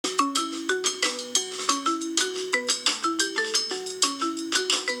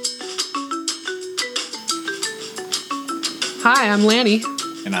Hi, I'm Lanny.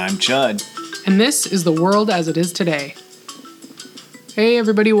 And I'm Chud. And this is The World as It Is Today. Hey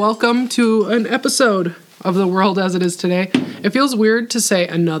everybody, welcome to an episode of The World as It Is Today. It feels weird to say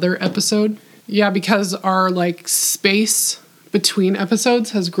another episode. Yeah, because our space between episodes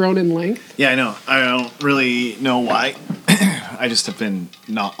has grown in length. Yeah, I know. I don't really know why. I just have been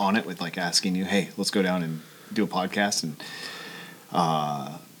not on it with asking you, hey, let's go down and do a podcast. And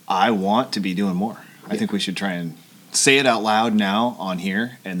I want to be doing more. I think we should try and say it out loud now on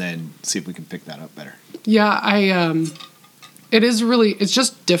here and then see if we can pick that up better. Yeah, it's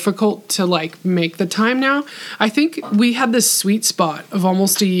just difficult to make the time now. I think we had this sweet spot of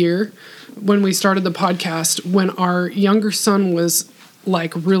almost a year when we started the podcast when our younger son was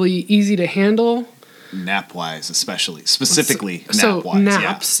really easy to handle. Nap-wise, specifically nap-wise. So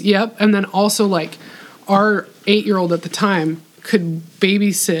naps, yeah. Yep. And then also our 8-year-old at the time could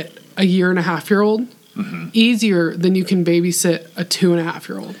babysit a 1.5-year-old easier than you can babysit a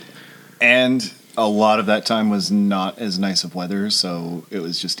 2.5-year-old. And a lot of that time was not as nice of weather, so it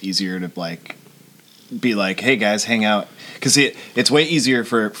was just easier to be hey guys, hang out. Because it's way easier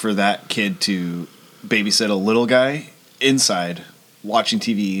for that kid to babysit a little guy inside watching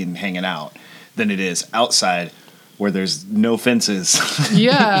TV and hanging out than it is outside where there's no fences.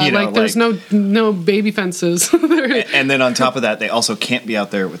 Yeah, there's no baby fences. And then on top of that, they also can't be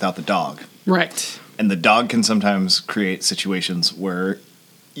out there without the dog. Right. And the dog can sometimes create situations where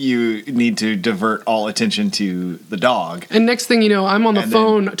you need to divert all attention to the dog. And next thing you know, I'm on the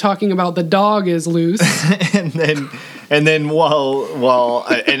phone talking about the dog is loose. and then while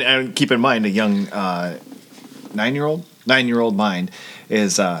keep in mind a young 9-year-old mind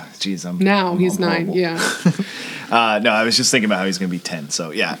is he's 9, yeah. No, I was just thinking about how he's going to be 10.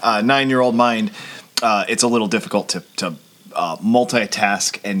 So yeah, 9-year-old mind. It's a little difficult to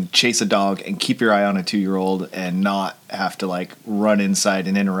multitask and chase a dog and keep your eye on a 2-year-old and not have to run inside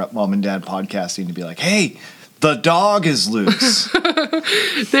and interrupt mom and dad podcasting to be hey, the dog is loose.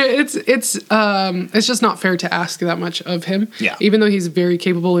 It's just not fair to ask that much of him. Yeah. Even though he's very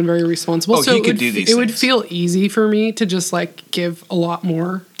capable and very responsible. Oh, so he could do these things. It would feel easy for me to just give a lot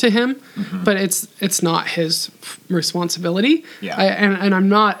more to him, but it's not his responsibility. Yeah. And I'm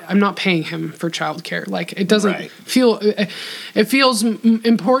not paying him for childcare. It doesn't feel. It feels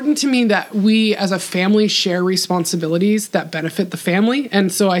important to me that we as a family share responsibilities that benefit the family,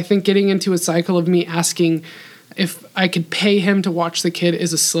 and so I think getting into a cycle of me asking if I could pay him to watch the kid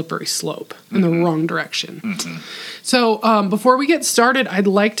is a slippery slope in the wrong direction. So before we get started, I'd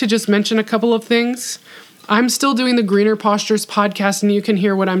like to just mention a couple of things. I'm still doing the Greener Postures podcast, and you can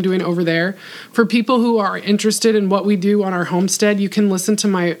hear what I'm doing over there. For people who are interested in what we do on our homestead, you can listen to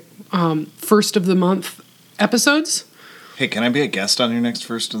my first of the month episodes. Hey, can I be a guest on your next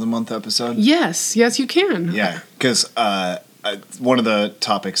first of the month episode? Yes, you can. Yeah, because one of the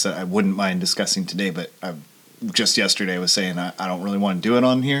topics that I wouldn't mind discussing today, but just yesterday was saying I don't really want to do it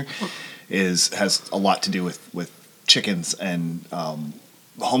on here, has a lot to do with chickens and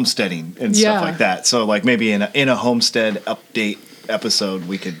homesteading and stuff like that. So maybe in a homestead update episode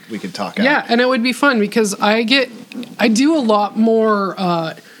we could talk out. Yeah, and it would be fun because I do a lot more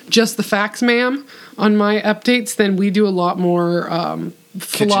just the facts, ma'am, on my updates than we do a lot more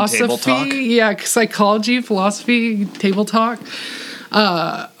philosophy, psychology, philosophy, table talk.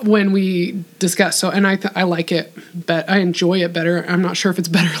 When we discuss. So, and I like it, but I enjoy it better. I'm not sure if it's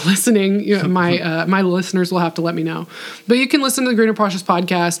better listening. My listeners will have to let me know. But you can listen to the Greener Postures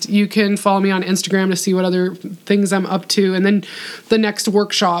podcast. You can follow me on Instagram to see what other things I'm up to. And then the next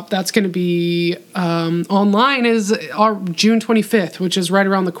workshop that's going to be online is our June 25th, which is right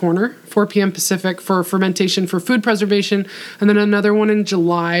around the corner, 4 p.m. Pacific for fermentation for food preservation. And then another one in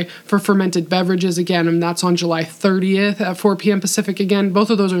July for fermented beverages again. And that's on July 30th at 4 p.m. Pacific again. Both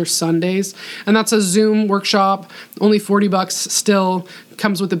of those are Sundays. And that's a Zoom workshop, only $40 still,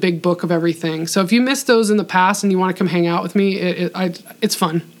 comes with a big book of everything. So if you missed those in the past and you want to come hang out with me, it's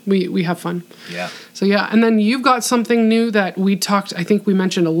fun. We have fun. Yeah. So yeah, and then you've got something new that we talked, I think we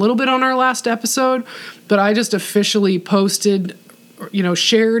mentioned a little bit on our last episode, but I just officially posted,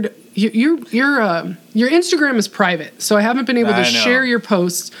 shared. Your Instagram is private, so I haven't been able to share your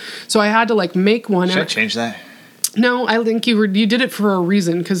posts. So I had to make one. Should I change that? No, I think you did it for a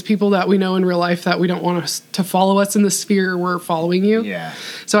reason, because people that we know in real life that we don't want to follow us in the sphere were following you. Yeah.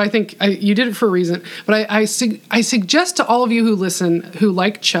 So I think you did it for a reason. But I suggest to all of you who listen, who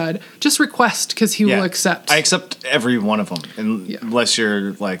like Chud, just request, because he will accept. I accept every one of them, unless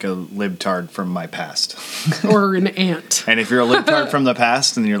you're like a libtard from my past. Or an ant. And if you're a libtard from the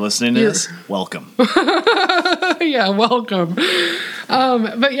past and you're listening to this, welcome. Yeah, welcome.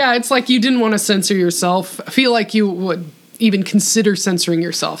 But yeah, it's like you didn't want to censor yourself. I feel like you would even consider censoring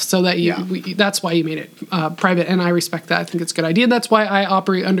yourself, so that Yeah. that's why you made it private, and I respect that. I think it's a good idea. That's why I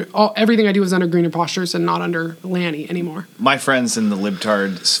operate under everything I do is under Greener Postures and not under Lanny anymore. My friends in the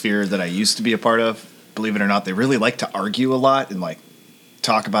libtard sphere that I used to be a part of, believe it or not, they really like to argue a lot and like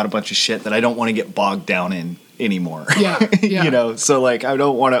talk about a bunch of shit that I don't want to get bogged down in anymore. Yeah, yeah. You know, so like I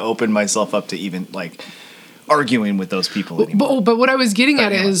don't want to open myself up to even like arguing with those people anymore. But what I was getting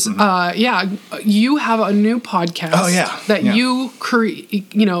at is, you have a new podcast. Oh, yeah. That Yeah. you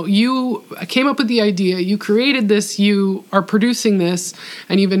create. You know, you came up with the idea. You created this. You are producing this,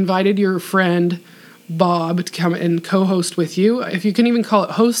 and you've invited your friend Bob to come and co-host with you. If you can even call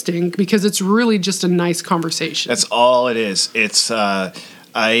it hosting, because it's really just a nice conversation. That's all it is. It's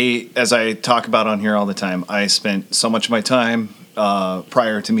as I talk about on here all the time, I spent so much of my time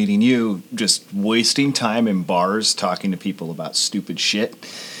prior to meeting you just wasting time in bars talking to people about stupid shit.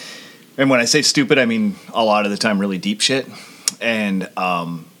 And when I say stupid, I mean a lot of the time really deep shit. And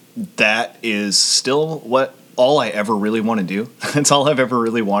that is still all I ever really want to do. That's all I've ever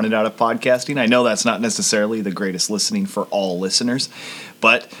really wanted out of podcasting. I know that's not necessarily the greatest listening for all listeners,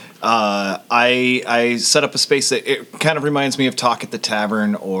 but I set up a space that it kind of reminds me of Talk at the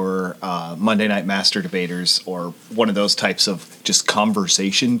Tavern or Monday Night Master Debaters or one of those types of just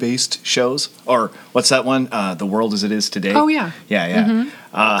conversation-based shows. Or what's that one? The World as It Is Today. Oh, yeah. Yeah.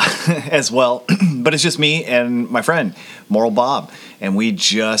 Mm-hmm. As well. But it's just me and my friend, Moral Bob. And we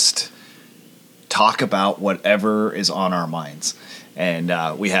just talk about whatever is on our minds. And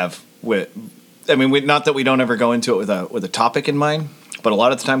not that we don't ever go into it with a topic in mind, but a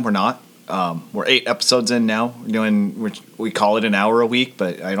lot of the time we're not. We're 8 episodes in now. We call it an hour a week,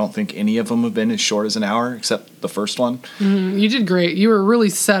 but I don't think any of them have been as short as an hour, except the first one. You did great. You were really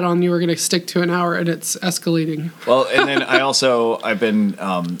set on you were going to stick to an hour, and it's escalating. Well, and then I've been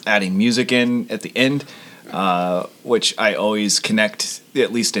adding music in at the end, which I always connect,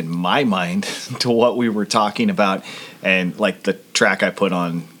 at least in my mind, to what we were talking about. And like the track I put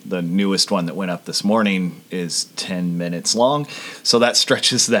on the newest one that went up this morning is 10 minutes long. So that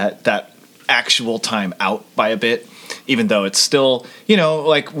stretches that actual time out by a bit, even though it's still,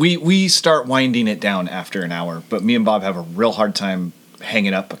 like we start winding it down after an hour, but me and Bob have a real hard time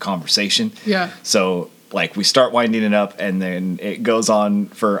hanging up a conversation. Yeah. So like we start winding it up and then it goes on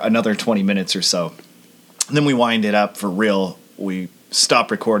for another 20 minutes or so. And then we wind it up for real. We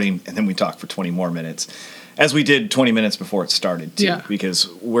stop recording and then we talk for 20 more minutes. As we did 20 minutes before it started, too, because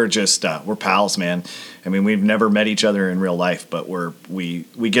we're just we're pals, man. I mean, we've never met each other in real life, but we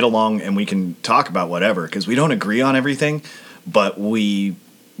get along and we can talk about whatever because we don't agree on everything, but we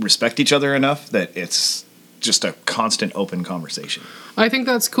respect each other enough that it's just a constant open conversation. I think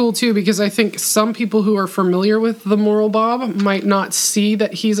that's cool too, because I think some people who are familiar with the Moral Bob might not see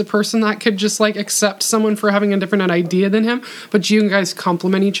that he's a person that could just like accept someone for having a different idea than him. But you guys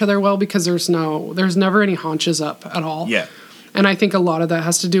complement each other well because there's never any haunches up at all. Yeah. And I think a lot of that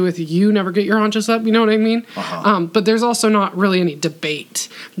has to do with you never get your haunches up. You know what I mean? Uh-huh. But there's also not really any debate.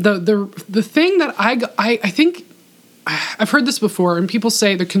 The thing that I think I've heard this before, and people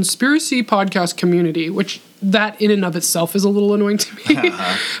say the conspiracy podcast community, which that in and of itself is a little annoying to me.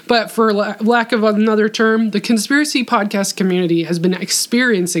 But for lack of another term, the conspiracy podcast community has been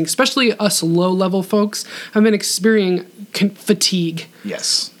experiencing, especially us low-level folks, have been experiencing fatigue.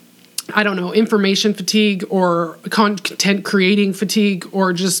 Yes. I don't know, information fatigue or content creating fatigue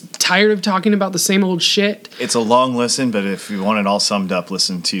or just tired of talking about the same old shit. It's a long listen, but if you want it all summed up,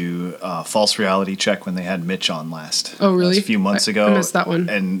 listen to False Reality Check when they had Mitch on last. Oh, really? A few months ago. I missed that one.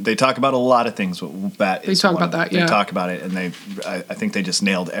 And they talk about a lot of things. They talk about it, and I think they just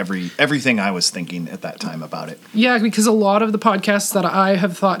nailed everything I was thinking at that time about it. Yeah, because a lot of the podcasts that I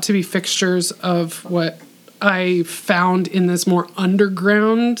have thought to be fixtures of what I found in this more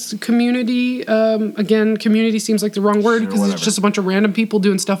underground community. Again, community seems like the wrong word because it's just a bunch of random people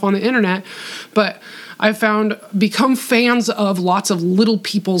doing stuff on the internet. But I found become fans of lots of little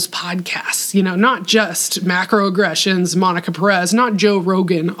people's podcasts, not just Macroaggressions, Monica Perez, not Joe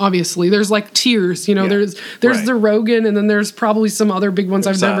Rogan, obviously. There's like tiers, there's right. The Rogan, and then there's probably some other big ones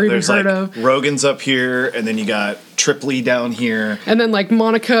I've never even heard of. Rogan's up here, and then you got Triply down here. And then like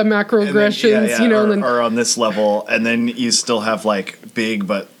Monica Macroaggressions, are on this level, and then you still have like big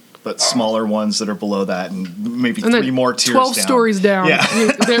but smaller ones that are below that, and maybe and 3 more tiers 12 down. Stories down.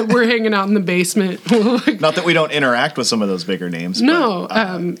 Yeah. We're hanging out in the basement. Not that we don't interact with some of those bigger names. No.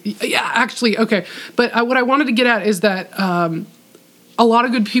 Actually, okay. But what I wanted to get at is that a a lot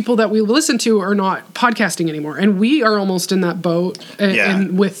of good people that we listen to are not podcasting anymore. And we are almost in that boat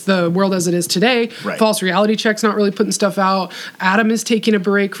and with the world as it is today. Right. False Reality Check's not really putting stuff out. Adam is taking a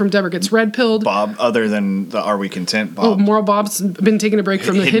break from Deborah Gets Red Pilled. Bob, other than the Are We Content, Bob. Oh, Moral Bob's been taking a break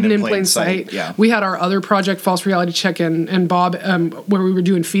from the Hidden in Plain Sight. Yeah. We had our other project, False Reality Check, and Bob, where we were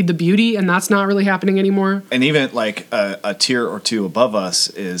doing Feed the Beauty, and that's not really happening anymore. And even like a tier or two above us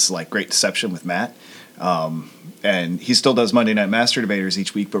is like Great Deception with Matt. And he still does Monday Night Master Debaters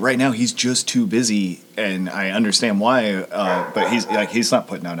each week, but right now he's just too busy, and I understand why. But he's not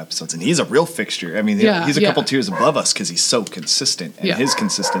putting out episodes, and he's a real fixture. I mean, he's a couple tiers above us because he's so consistent, and his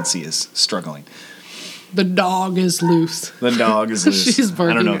consistency is struggling. The dog is loose. The dog is loose. She's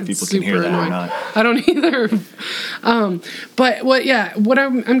barking. I don't know if people can hear that annoying. or not. I don't either. But what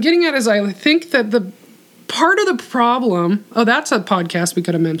I'm getting at is I think that the part of the problem. Oh, that's a podcast we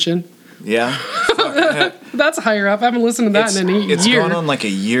could have mentioned. Yeah. That's higher up. I haven't listened to that in a year. It's gone on like a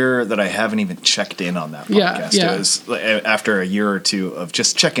year that I haven't even checked in on that podcast. Yeah. It was after a year or two of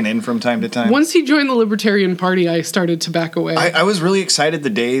just checking in from time to time. Once he joined the Libertarian Party, I started to back away. I was really excited the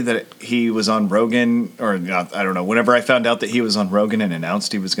day that he was on Rogan, or I don't know, whenever I found out that he was on Rogan and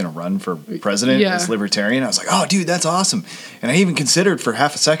announced he was going to run for president as Libertarian, I was like, oh, dude, that's awesome. And I even considered for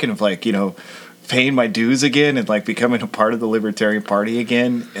half a second of like, paying my dues again and like becoming a part of the Libertarian Party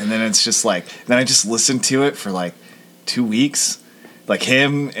again. And then it's just like, then I just listened to it for like 2 weeks, like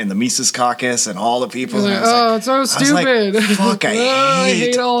him and the Mises Caucus and all the people. Like, it's so stupid. Like, fuck, I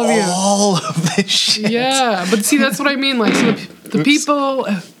hate all of you. All of this shit. Yeah, but see, that's what I mean. Like, so the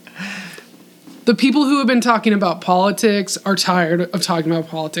people who have been talking about politics are tired of talking about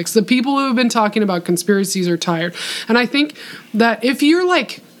politics. The people who have been talking about conspiracies are tired. And I think that if you're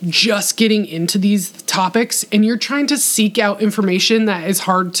like just getting into these topics and you're trying to seek out information that is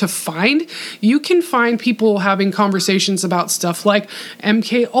hard to find, you can find people having conversations about stuff like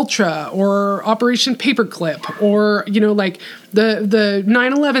MK Ultra or Operation Paperclip or, like the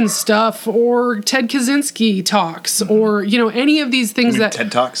 9/11 stuff or Ted Kaczynski talks or, any of these things that...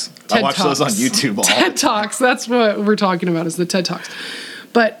 TED Talks? I watch those on YouTube all TED Talks. That's what we're talking about is the TED Talks.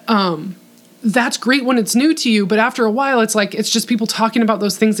 But, that's great when it's new to you, but after a while, it's like it's just people talking about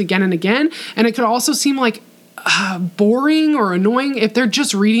those things again and again, and it could also seem like boring or annoying if they're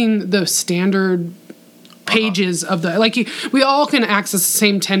just reading the standard pages of the we all can access the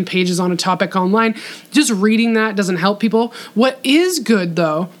same 10 pages on a topic online. Just reading that doesn't help people. What is good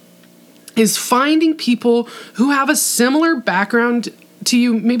though is finding people who have a similar background to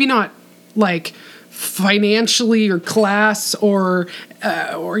you, maybe not like financially or class or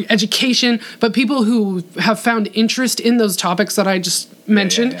education, but people who have found interest in those topics that I just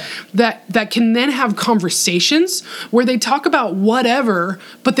mentioned, that can then have conversations where they talk about whatever,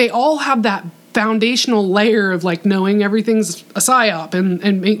 but they all have that foundational layer of like knowing everything's a psyop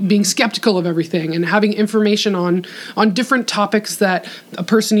and being skeptical of everything and having information on different topics that a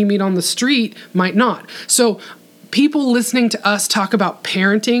person you meet on the street might not. So people listening to us talk about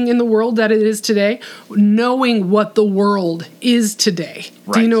parenting in the world that it is today, knowing what the world is today.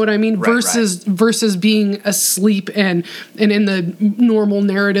 Right. Do you know what I mean? Right, versus being asleep and in the normal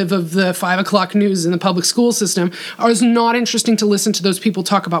narrative of the 5 o'clock news in the public school system. It's not interesting to listen to those people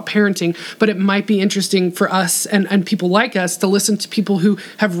talk about parenting, but it might be interesting for us and people like us to listen to people who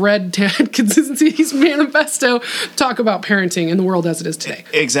have read Ted Kaczynski's manifesto talk about parenting in the world as it is today.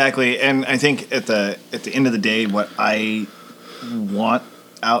 Exactly. And I think at the end of the day, what I want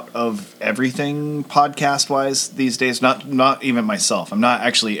out of everything podcast wise these days, not even myself. I'm not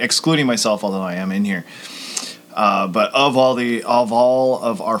actually excluding myself, although I am in here. But of all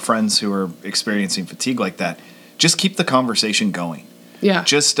of our friends who are experiencing fatigue like that, just keep the conversation going. Yeah.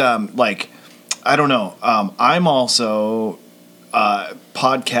 Just I don't know. I'm also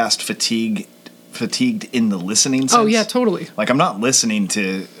podcast fatigued in the listening sense. Oh yeah, totally. Like I'm not listening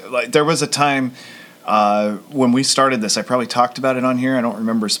to there was a time. When we started this, I probably talked about it on here. I don't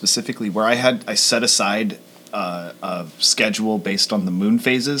remember specifically where I set aside a schedule based on the moon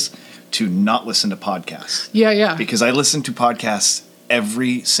phases to not listen to podcasts. Yeah. Because I listened to podcasts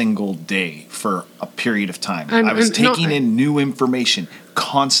every single day for a period of time. And, I was taking in new information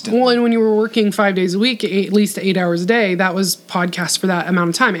constantly. Well, and when you were working 5 days a week, at least 8 hours a day, that was podcasts for that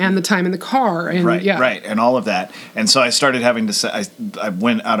amount of time, and the time in the car, and right, and all of that. And so I started having to set. I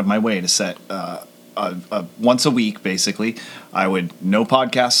went out of my way to set. Once a week, basically, I would no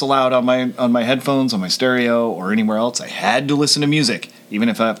podcasts allowed on my headphones, on my stereo, or anywhere else. I had to listen to music, even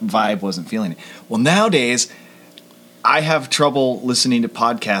if that vibe wasn't feeling it. Well, nowadays, I have trouble listening to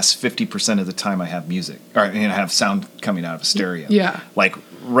podcasts 50% of the time I have music, or I have sound coming out of a stereo. Yeah. Like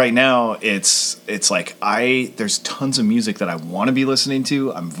right now it's like there's tons of music that I want to be listening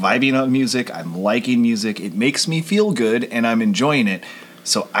to. I'm vibing on music. I'm liking music. It makes me feel good and I'm enjoying it.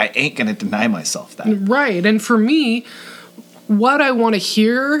 So I ain't going to deny myself that. Right. And for me, what I want to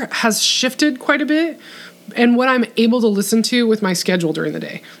hear has shifted quite a bit. And what I'm able to listen to with my schedule during the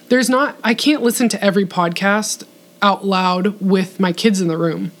day. I can't listen to every podcast out loud with my kids in the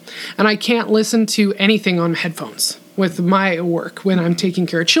room. And I can't listen to anything on headphones with my work when I'm taking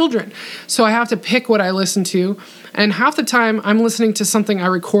care of children. So I have to pick what I listen to. And half the time I'm listening to something I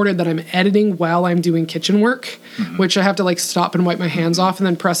recorded that I'm editing while I'm doing kitchen work, which I have to like stop and wipe my hands off and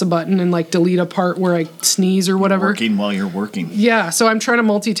then press a button and like delete a part where I sneeze or whatever. Working while you're working. Yeah, so I'm trying to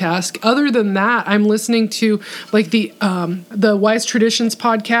multitask. Other than that, I'm listening to like the Wise Traditions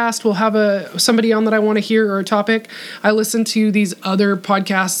podcast. We'll have somebody on that I want to hear or a topic. I listen to these other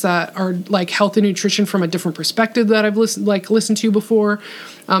podcasts that are like health and nutrition from a different perspective that I've listened to before.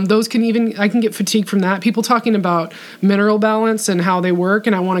 I can get fatigued from that. People talking about mineral balance and how they work,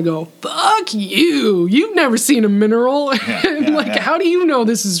 and I want to go, fuck you. You've never seen a mineral. How do you know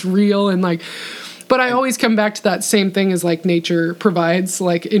this is real? And like, but I always come back to that same thing as like nature provides,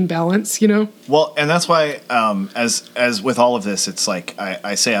 like in balance, you know? Well, and that's why, as with all of this, it's like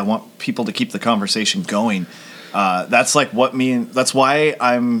I say I want people to keep the conversation going. That's why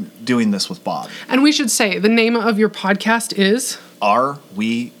I'm doing this with Bob. And we should say the name of your podcast is Are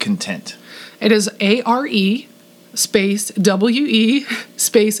We Content? It is ARE space WE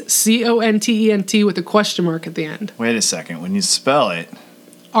space CONTENT with a question mark at the end. Wait a second. When you spell it,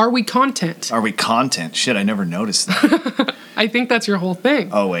 Are we content? Are we content? Shit, I never noticed that. I think that's your whole thing.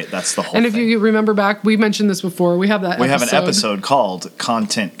 Oh, wait, that's the whole thing. And if you remember back, we mentioned this before. We have an episode called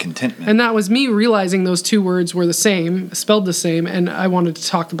Content Contentment. And that was me realizing those two words were the same, spelled the same, and I wanted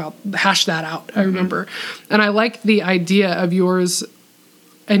to hash that out, I remember. And I like the idea of yours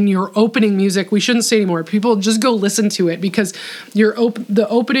and your opening music. We shouldn't say anymore. People just go listen to it because the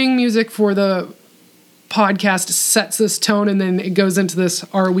opening music for the podcast sets this tone, and then it goes into this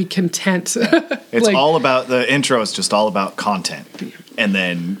Are We Content? It's all about the intro is just all about content, and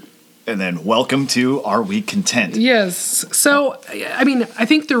then welcome to Are We Content? Yes. So I mean, I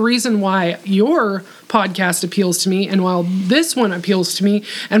think the reason why your podcast appeals to me, and while this one appeals to me,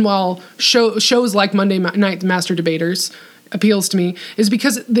 and while shows like Monday Night Master Debaters appeals to me, is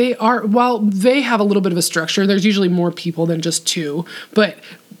because while they have a little bit of a structure, there's usually more people than just two, but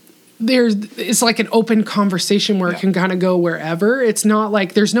it's like an open conversation where it can kind of go wherever. It's not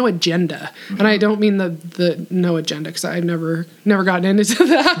like there's no agenda. And I don't mean the no agenda, because I've never gotten into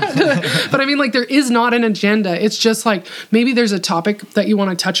that. But I mean, like, there is not an agenda. It's just like maybe there's a topic that you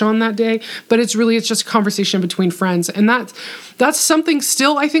want to touch on that day, but it's just a conversation between friends. And that's something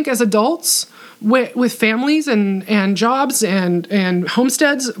still, I think, as adults with families and jobs and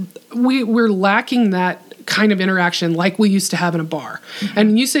homesteads, we're lacking that kind of interaction like we used to have in a bar.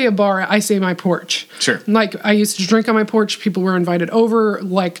 And you say a bar, I say my porch. Sure. Like, I used to drink on my porch. People were invited over,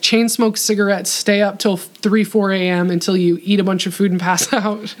 like chain smoke cigarettes, stay up till 3-4 a.m. until you eat a bunch of food and pass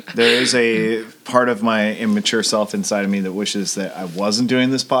out. There is a part of my immature self inside of me that wishes that I wasn't doing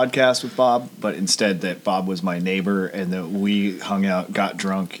this podcast with Bob, but instead that Bob was my neighbor and that we hung out, got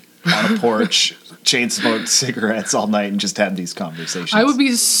drunk on a porch, chain smoked cigarettes all night, and just had these conversations. I would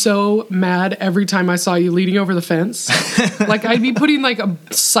be so mad every time I saw you leaning over the fence. Like, I'd be putting like a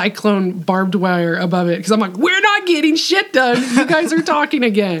cyclone barbed wire above it, because I'm like, we're not getting shit done. You guys are talking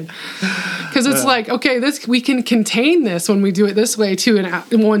again. Because it's like, okay, we can contain this when we do it this way too,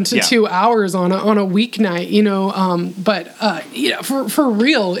 in 1 to 2 hours on a weeknight, you know. But for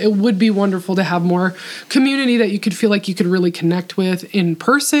real, it would be wonderful to have more community that you could feel like you could really connect with in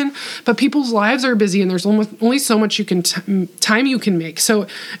person. But people's lives are busy, and there's only so much time you can make. So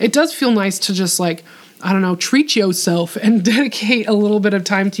it does feel nice to just, like, I don't know, treat yourself and dedicate a little bit of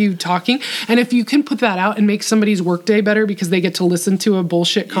time to you talking. And if you can put that out and make somebody's workday better because they get to listen to a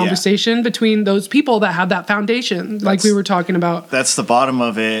bullshit conversation between those people that have that foundation, like we were talking about. That's the bottom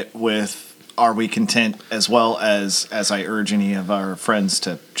of it with Are We Content, as well as I urge any of our friends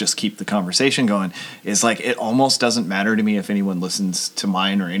to just keep the conversation going, is like, it almost doesn't matter to me if anyone listens to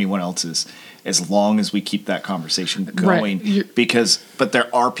mine or anyone else's, as long as we keep that conversation going. Right. But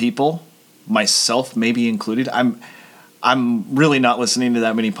there are people, myself maybe included, I'm really not listening to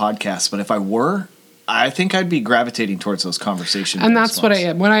that many podcasts, but if I were, I think I'd be gravitating towards those conversations. And that's what I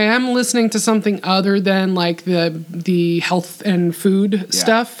am. When I am listening to something other than like the health and food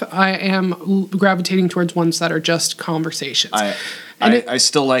stuff, I am gravitating towards ones that are just conversations. I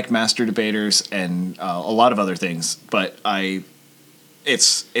still like Master Debaters and a lot of other things, but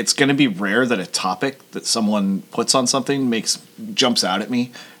it's going to be rare that a topic that someone puts on something jumps out at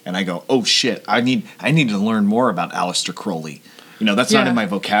me, and I go, oh shit, I need to learn more about Aleister Crowley. That's not in my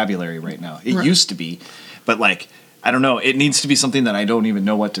vocabulary right now. It used to be, but like, I don't know. It needs to be something that I don't even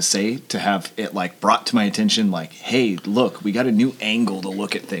know what to say to have it like brought to my attention. Like, hey, look, we got a new angle to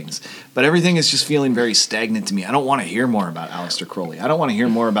look at things. But everything is just feeling very stagnant to me. I don't want to hear more about Aleister Crowley. I don't want to hear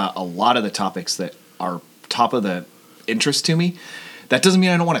more about a lot of the topics that are top of the interest to me. That doesn't mean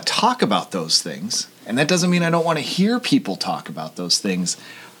I don't want to talk about those things. And that doesn't mean I don't want to hear people talk about those things.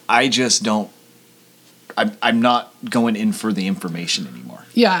 I just don't. I'm not going in for the information anymore.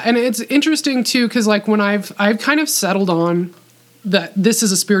 Yeah, and it's interesting too, because like when I've kind of settled on that this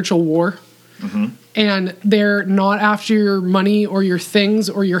is a spiritual war, and they're not after your money or your things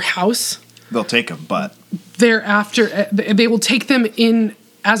or your house. They'll take them, but they're after. They will take them in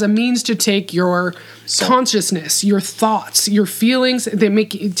as a means to take your consciousness, your thoughts, your feelings. They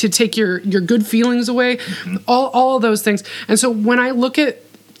make to take your good feelings away, all of those things. And so when I look at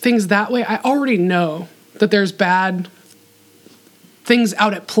things that way, I already know that there's bad things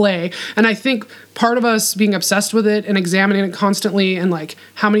out at play. And I think part of us being obsessed with it and examining it constantly, and like,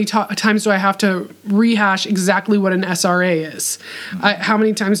 how many times do I have to rehash exactly what an SRA is? How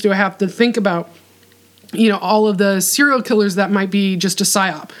many times do I have to think about, all of the serial killers that might be just a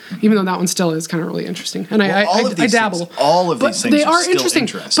psyop, even though that one still is kind of really interesting. And I dabble. All of these things they are still interesting.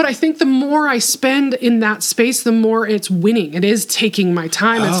 interesting. But I think the more I spend in that space, the more it's winning. It is taking my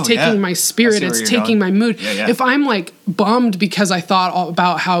time. It's taking my spirit. It's taking my mood. Yeah. If I'm like bummed because I thought all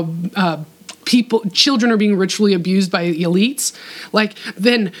about how children are being ritually abused by elites, like,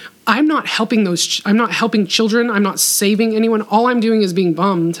 then I'm not helping I'm not helping children. I'm not saving anyone. All I'm doing is being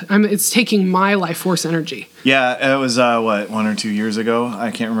bummed. It's taking my life force energy. Yeah, it was 1 or 2 years ago.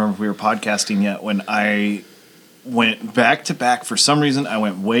 I can't remember if we were podcasting yet, when I went back to back. For some reason, I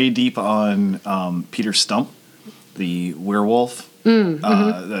went way deep on Peter Stump, the werewolf.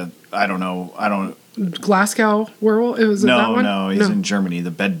 I don't know. Glasgow werewolf? It was that one? No, he's in Germany,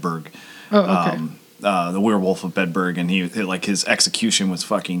 the Bedburg. Oh, okay. The werewolf of Bedburg, and his execution was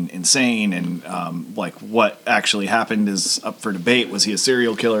fucking insane, and what actually happened is up for debate. Was he a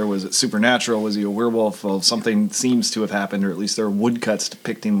serial killer? Was it supernatural? Was he a werewolf? Well, something seems to have happened, or at least there are woodcuts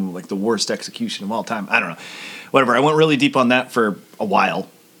depicting like the worst execution of all time. I don't know. Whatever. I went really deep on that for a while,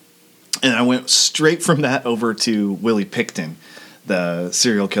 and I went straight from that over to Willie Pickton, the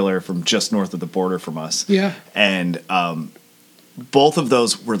serial killer from just north of the border from us. Yeah. And both of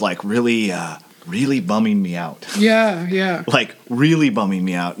those were like really bumming me out. Yeah. Like really bumming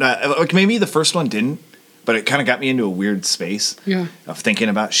me out. Like maybe the first one didn't, but it kind of got me into a weird space of thinking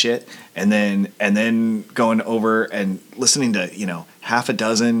about shit, and then going over and listening to half a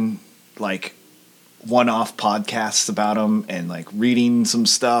dozen like one-off podcasts about them, and like reading some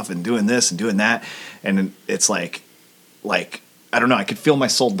stuff and doing this and doing that, and it's like I don't know, I could feel my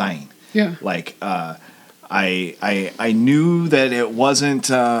soul dying. Yeah. Like I knew that it wasn't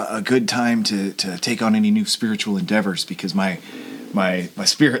a good time to take on any new spiritual endeavors, because my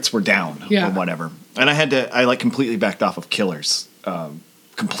spirits were down or whatever, and I like completely backed off of killers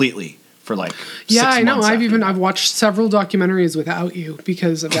completely for like 6 months. I know. I've watched several documentaries without you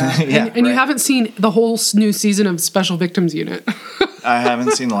because of that. and you haven't seen the whole new season of Special Victims Unit. I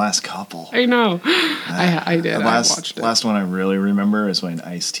haven't seen the last couple. I know. I did. I watched it. Last one I really remember is when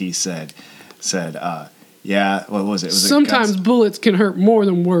Ice-T said, yeah, what was it? Sometimes bullets can hurt more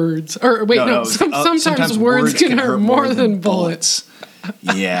than words. Or wait, sometimes words can hurt more than bullets.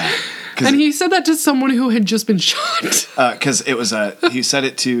 Yeah. And he said that to someone who had just been shot. Because it was he said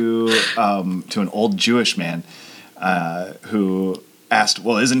it to an old Jewish man who asked,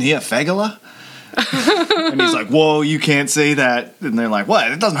 well, isn't he a fagala? And he's like, whoa, you can't say that. And they're like, what?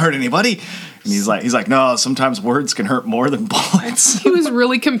 It doesn't hurt anybody. And he's like, no, sometimes words can hurt more than bullets. He was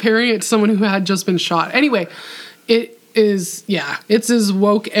really comparing it to someone who had just been shot. Anyway, it's as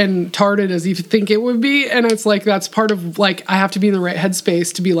woke and tarded as you think it would be. And it's like, that's part of like, I have to be in the right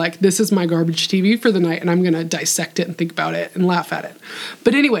headspace to be like, this is my garbage TV for the night, and I'm going to dissect it and think about it and laugh at it.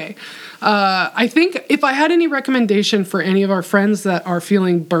 But anyway, I think if I had any recommendation for any of our friends that are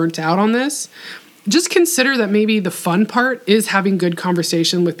feeling burnt out on this, just consider that maybe the fun part is having good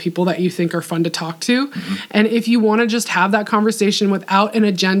conversation with people that you think are fun to talk to. Mm-hmm. And if you want to just have that conversation without an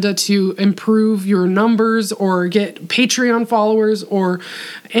agenda to improve your numbers or get Patreon followers or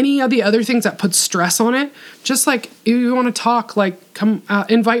any of the other things that put stress on it, just like if you want to talk, like come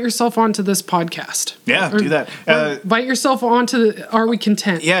invite yourself onto this podcast. Yeah, do that. Invite yourself onto Are We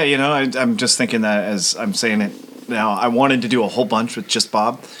Content? Yeah, I'm just thinking that as I'm saying it now. I wanted to do a whole bunch with just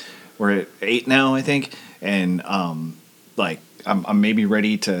Bob. We're at 8 now, I think, and I'm maybe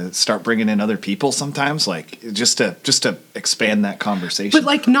ready to start bringing in other people sometimes, like just to expand that conversation. But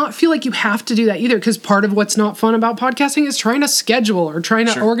like not feel like you have to do that either, because part of what's not fun about podcasting is trying to schedule or trying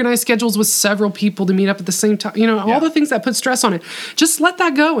to organize schedules with several people to meet up at the same time. All the things that put stress on it. Just let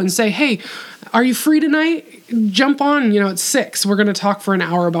that go and say, hey, are you free tonight? Jump on, at 6. We're going to talk for an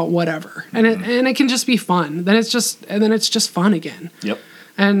hour about whatever. And it can just be fun. Then it's just fun again. Yep.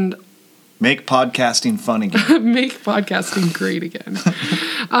 And make podcasting fun again. Make podcasting great again.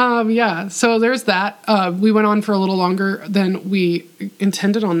 So there's that. We went on for a little longer than we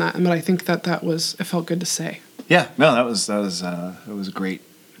intended on that, but I think that it felt good to say. Yeah, no, that was a great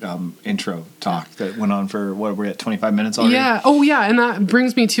intro talk that went on for, we're at 25 minutes already? Yeah. Oh, yeah. And that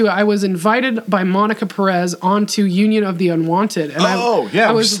brings me to, I was invited by Monica Perez onto Union of the Unwanted. And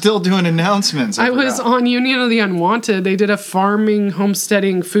we're still doing announcements. I was on Union of the Unwanted. They did a farming,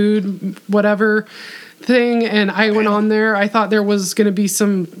 homesteading, food, whatever thing, and I went on there. I thought there was going to be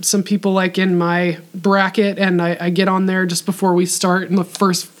some people like in my bracket, and I get on there just before we start, and the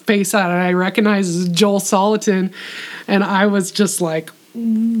first face that I recognize is Joel Salatin, and I was just like,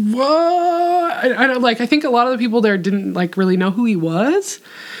 what? I think a lot of the people there didn't like really know who he was.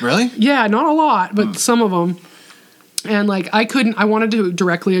 Really? Yeah, not a lot, but some of them. And like I wanted to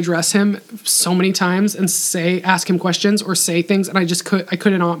directly address him so many times and ask him questions or say things, and I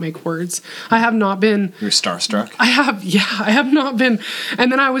could not make words. I have not been. You're starstruck? I have not been.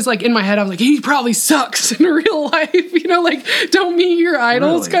 And then I was like, in my head, I was like, he probably sucks in real life, like don't meet your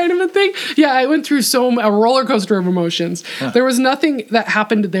idols kind of a thing. Yeah, I went through a roller coaster of emotions. Huh. There was nothing that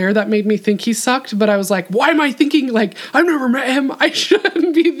happened there that made me think he sucked, but I was like, why am I thinking like, I've never met him, I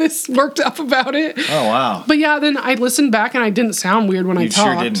shouldn't be this worked up about it. Oh, wow. But yeah, then I listened back and I didn't sound weird when I talked.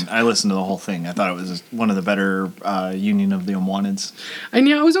 You sure didn't. I listened to the whole thing. I thought it was one of the better Union of the Unwanteds. And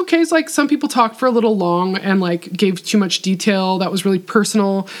yeah, it was okay. It's like some people talked for a little long and like gave too much detail that was really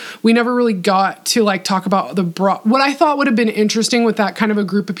personal. We never really got to like talk about what I thought would have been interesting with that kind of a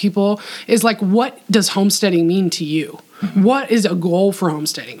group of people is like, what does homesteading mean to you? Mm-hmm. What is a goal for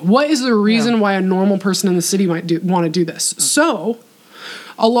homesteading? What is the reason why a normal person in the city might want to do this? Mm-hmm. So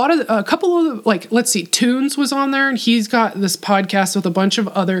a couple of, like, let's see, Toons was on there, and he's got this podcast with a bunch of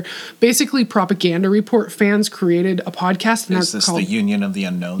other, basically Propaganda Report fans created a podcast. And is this called the Union of the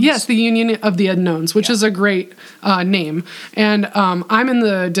Unknowns? Yes, the Union of the Unknowns, which is a great name. And I'm in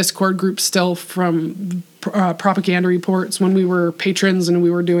the Discord group still from Propaganda Reports when we were patrons and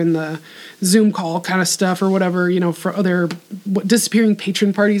we were doing the Zoom call kind of stuff or whatever, for other disappearing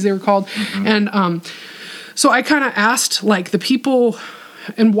patron parties they were called. Mm-hmm. And so I kind of asked, like, the people...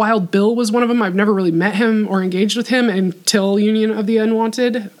 And Wild Bill was one of them. I've never really met him or engaged with him until Union of the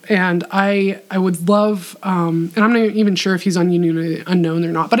Unwanted. And I would love, and I'm not even sure if he's on Union of the Unknown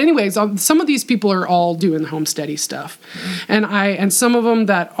or not. But anyways, some of these people are all doing the homesteady stuff. Mm-hmm. And some of them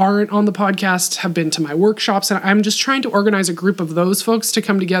that aren't on the podcast have been to my workshops. And I'm just trying to organize a group of those folks to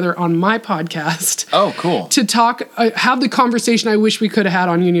come together on my podcast. Oh, cool. To talk, have the conversation I wish we could have had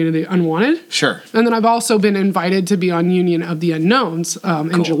on Union of the Unwanted. Sure. And then I've also been invited to be on Union of the Unknowns.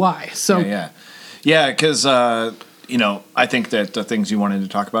 In July. So because I think that the things you wanted to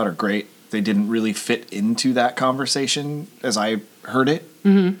talk about are great. They didn't really fit into that conversation as I heard it,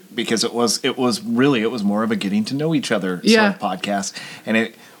 because it was more of a getting to know each other sort of podcast, and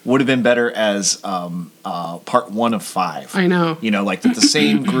it would have been better as part 1 of 5. I know. Like that the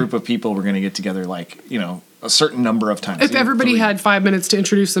same group of people were going to get together, like, a certain number of times. If everybody had 5 minutes to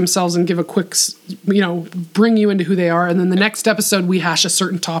introduce themselves and give a quick, bring you into who they are, and then the next episode we hash a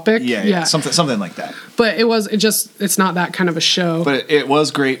certain topic. Yeah. Something like that. But it's not that kind of a show. But it was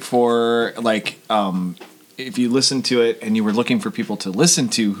great for, like, if you listen to it and you were looking for people to listen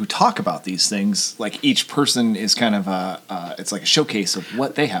to who talk about these things, like each person is kind of it's like a showcase of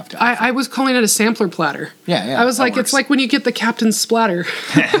what they have to offer. I was calling it a sampler platter. Yeah. I was like, it's like when you get the Captain Splatter.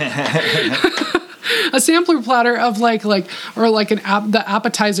 A sampler platter of the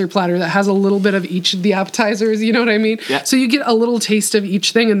appetizer platter that has a little bit of each of the appetizers, you know what I mean? Yeah. So you get a little taste of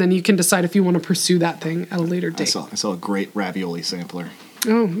each thing, and then you can decide if you want to pursue that thing at a later date. I saw a great ravioli sampler.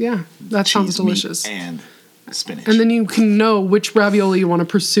 Oh, yeah. That sounds delicious. Meat and spinach. And then you can know which ravioli you want to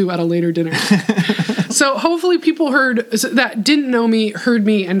pursue at a later dinner. So hopefully people that didn't know me, heard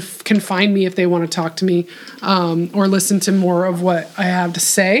me, and can find me if they want to talk to me or listen to more of what I have to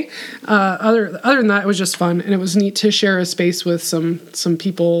say. Other than that, it was just fun. And it was neat to share a space with some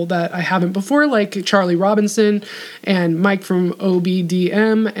people that I haven't before, like Charlie Robinson and Mike from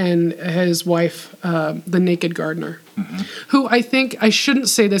OBDM and his wife, the Naked Gardener. Mm-hmm. Who I think, I shouldn't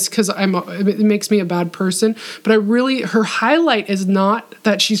say this because it makes me a bad person, but her highlight is not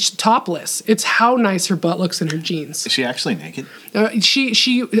that she's topless. It's how nice nice her butt looks in her jeans. Is she actually naked?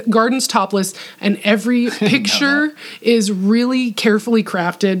 She gardens topless, and every picture is really carefully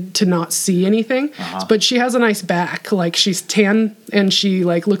crafted to not see anything. But she has a nice back. Like, she's tan, and she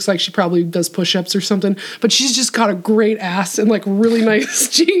like looks like she probably does push-ups or something. But she's just got a great ass and like really nice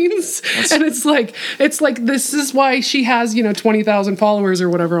jeans. And it's like this is why she has 20,000 followers or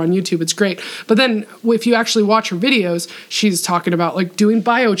whatever on YouTube. It's great. But then if you actually watch her videos, she's talking about like doing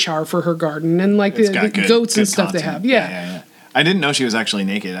biochar for her garden and like the goats and stuff content. they have. Yeah. I didn't know she was actually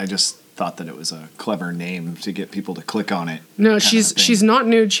naked. I just thought that it was a clever name to get people to click on it. No, she's not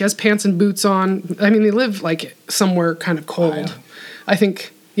nude. She has pants and boots on. I mean, they live like somewhere kind of cold. I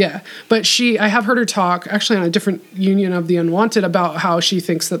think. Yeah, but I have heard her talk actually on a different Union of the Unwanted about how she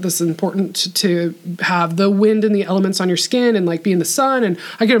thinks that this is important to have the wind and the elements on your skin and like be in the sun, and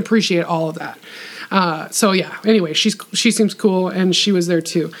I can appreciate all of that. So yeah, anyway, she seems cool, and she was there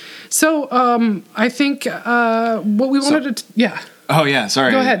too. So I think what we wanted to yeah. Oh yeah,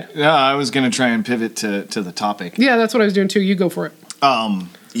 sorry. Go ahead. Yeah, I was going to try and pivot to the topic. Yeah, that's what I was doing too. You go for it.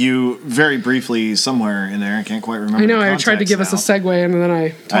 You very briefly somewhere in there, I can't quite remember. I know, I tried to give us a segue and then I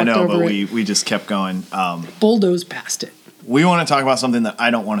talked over it. But we just kept going. Bulldozed past it. We want to talk about something that I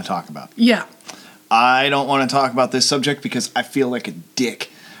don't want to talk about. Yeah. I don't want to talk about this subject because I feel like a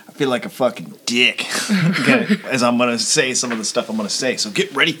dick. I feel like a fucking dick. Okay, as I'm going to say some of the stuff I'm going to say. So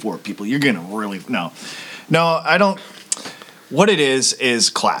get ready for it, people. You're going to really... No, I don't... What it is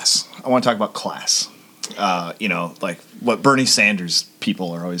class. I want to talk about class. Like what Bernie Sanders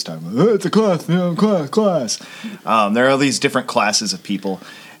people are always talking about. Oh, it's a class, class. There are all these different classes of people,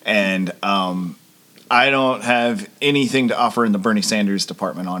 and I don't have anything to offer in the Bernie Sanders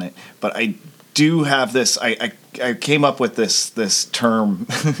department on it, but I do have this. I came up with this term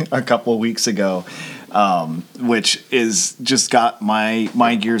a couple of weeks ago, which is just got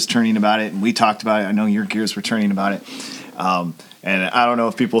my gears turning about it, and we talked about it. I know your gears were turning about it. And I don't know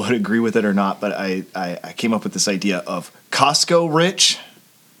if people would agree with it or not, but I came up with this idea of Costco rich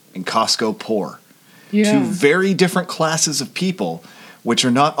and Costco poor. Yeah. Two very different classes of people, which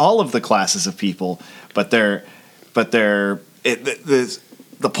are not all of the classes of people, but the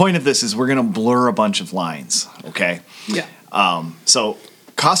point of this is we're going to blur a bunch of lines, okay? Yeah. So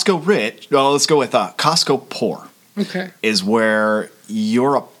Costco rich, well, let's go with Costco poor. Okay. Is where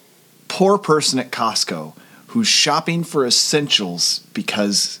you're a poor person at Costco who's shopping for essentials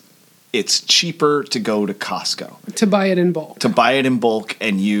because it's cheaper to go to Costco. To buy it in bulk. To buy it in bulk,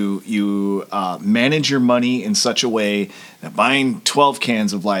 and you manage your money in such a way that buying 12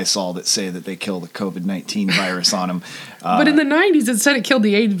 cans of Lysol that say that they kill the COVID-19 virus on them. But in the 90s, it said it killed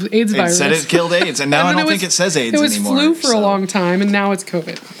the AIDS virus. It said it killed AIDS, and now I don't think it says AIDS anymore. It was flu for a long time, and now it's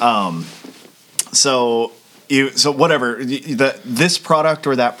COVID. So whatever, this product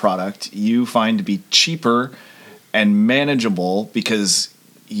or that product you find to be cheaper and manageable because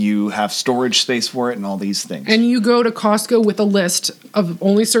you have storage space for it and all these things. And you go to Costco with a list of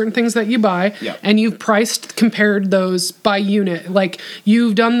only certain things that you buy, and you've compared those by unit. Like,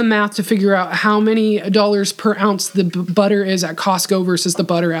 you've done the math to figure out how many dollars per ounce the butter is at Costco versus the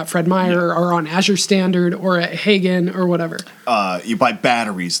butter at Fred Meyer or on Azure Standard or at Hagen or whatever. You buy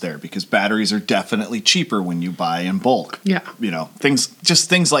batteries there because batteries are definitely cheaper when you buy in bulk. Yeah.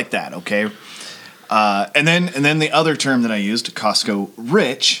 Things like that, okay? And then the other term that I used, Costco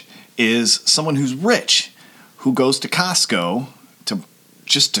rich, is someone who's rich, who goes to Costco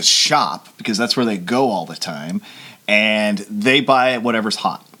to shop because that's where they go all the time, and they buy whatever's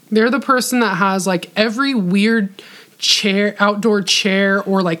hot. They're the person that has like every weird outdoor chair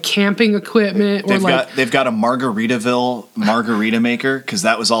or like camping equipment. They've got a Margaritaville margarita maker because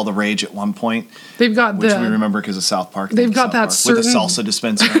that was all the rage at one point. They've got which we remember because of South Park. They've got that certain with a salsa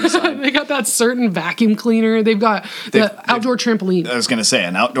dispenser on the side. They got that certain vacuum cleaner. They've got the outdoor trampoline. I was going to say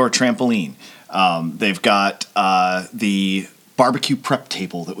an outdoor trampoline. They've got the barbecue prep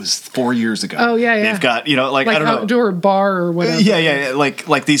table that was 4 years ago. Oh yeah. They've got I don't know, outdoor bar or whatever. Yeah.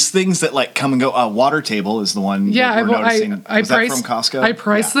 Like these things that like come and go. Water table is the one. Yeah, that we're noticing. I priced from Costco. I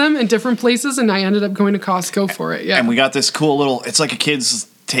priced them in different places, and I ended up going to Costco for it. Yeah, and we got this cool little. It's like a kid's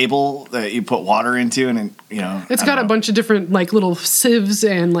table that you put water into, and it's got a bunch of different like little sieves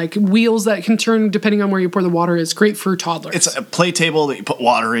and like wheels that can turn depending on where you pour the water. It's great for toddlers. It's a play table that you put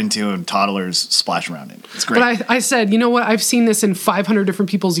water into and toddlers splash around in. It's great. But I said, you know what? I've seen this in 500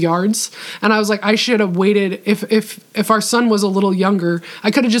 different people's yards, and I was like, I should have waited. If our son was a little younger,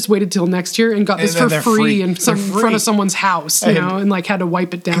 I could have just waited till next year and got this for free in front of someone's house, and like had to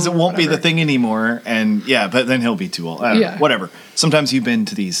wipe it down because it won't be the thing anymore. And but then he'll be too old. Whatever. sometimes you've been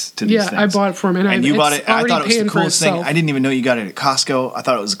to these things. Yeah, I bought it for him, and you bought it. I thought it was the coolest thing. I didn't even know you got it at Costco. I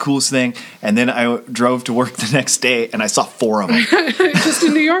thought it was the coolest thing. And then I drove to work the next day, and I saw 4 of them just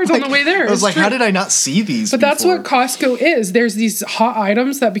in the yards on the way there. I was like, how did I not see these? But that's what Costco is. There's these hot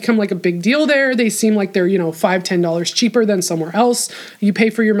items that become like a big deal there. They seem like they're $5-10 cheaper than somewhere else. You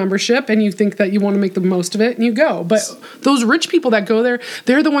pay for your membership, and you think that you want to make the most of it, and you go. But those rich people that go there,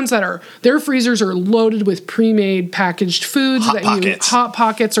 they're the ones that their freezers are loaded with pre-made packaged foods. Hot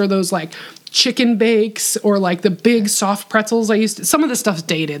Pockets, or those like chicken bakes, or like the big soft pretzels. Some of the stuff's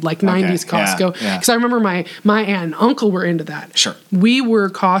dated, like 90s Costco. Because I remember my aunt and uncle were into that. Sure. We were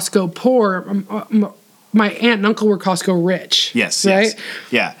Costco poor. My aunt and uncle were Costco rich. Yes. Right? Yes.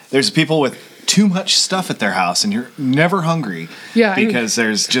 Yeah. There's people with too much stuff at their house, and you're never hungry. Yeah. Because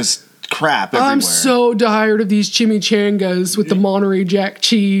there's just crap everywhere. I'm so tired of these chimichangas with the Monterey Jack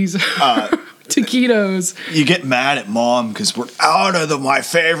cheese. Taquitos. You get mad at mom because we're out of my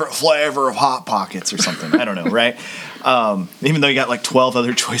favorite flavor of Hot Pockets or something. I don't know, right? Even though you got like 12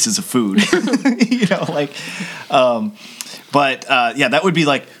 other choices of food, that would be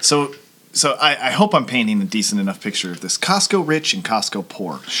like, so I hope I'm painting a decent enough picture of this Costco rich and Costco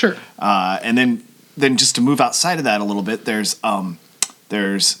poor. Sure. And then just to move outside of that a little bit, there's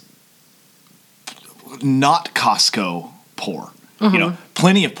not Costco poor.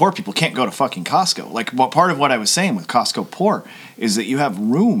 Plenty of poor people can't go to fucking Costco. Like, part of what I was saying with Costco poor is that you have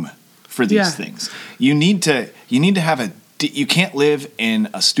room for these things. You need to have you can't live in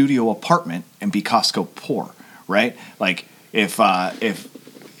a studio apartment and be Costco poor, right? Like, if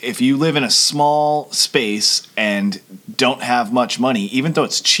you live in a small space and don't have much money, even though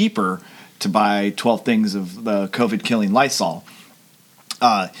it's cheaper to buy 12 things of the COVID-killing Lysol,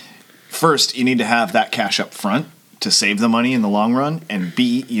 first, you need to have that cash up front to save the money in the long run, and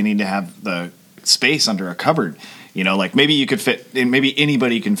B, you need to have the space under a cupboard. Like maybe you could maybe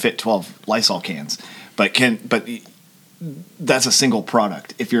anybody can fit 12 Lysol cans, but that's a single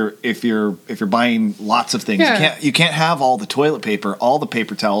product. If you're buying lots of things, you can't have all the toilet paper, all the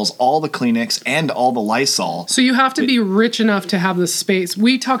paper towels, all the Kleenex, and all the Lysol. So you have to be rich enough to have the space.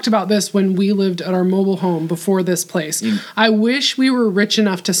 We talked about this when we lived at our mobile home before this place. I wish we were rich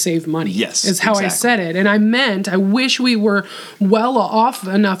enough to save money. Yes, is how I said it, and I wish we were well off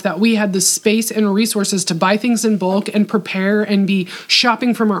enough that we had the space and resources to buy things in bulk and prepare and be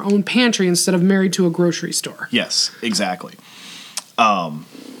shopping from our own pantry instead of married to a grocery store. Yes, exactly.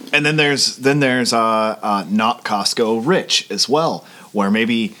 And then there's not Costco rich as well, where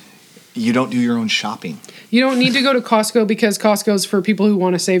maybe you don't do your own shopping. You don't need to go to Costco because Costco's for people who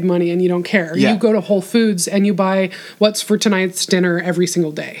want to save money and you don't care. Yeah. You go to Whole Foods and you buy what's for tonight's dinner every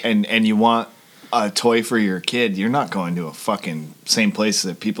single day. And you want a toy for your kid, you're not going to a fucking same place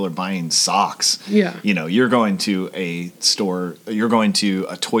that people are buying socks. Yeah. You're going to a store, you're going to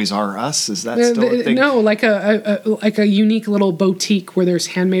a Toys R Us, is that still a thing? No, like a unique little boutique where there's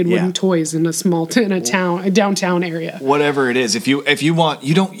handmade wooden toys in a downtown area. Whatever it is, if you want,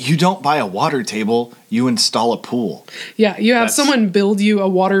 you don't buy a water table, you install a pool. Yeah, you have someone build you a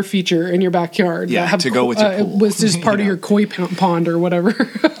water feature in your backyard. Yeah, to go with your pool. It was just part of your koi pond or whatever.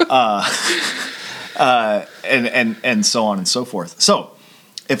 And so on and so forth. So,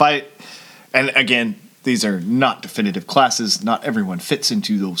 and again, these are not definitive classes. Not everyone fits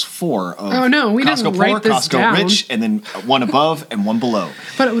into those 4 of we Costco didn't poor, write this Costco down. rich, and then one above and one below.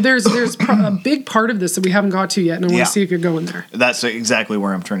 But there's a big part of this that we haven't got to yet, and I want to see if you're going there. That's exactly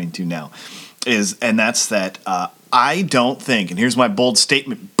where I'm turning to now. That's that I don't think, and here's my bold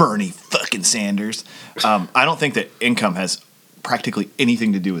statement, Bernie fucking Sanders, I don't think that income has practically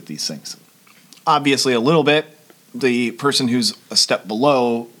anything to do with these things. Obviously, a little bit. The person who's a step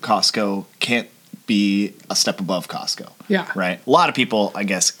below Costco can't be a step above Costco. Yeah. Right? A lot of people, I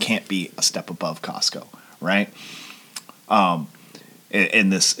guess, can't be a step above Costco. Right? In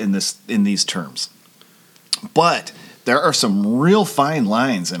these terms. But there are some real fine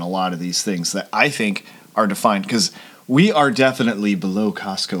lines in a lot of these things that I think are defined, because we are definitely below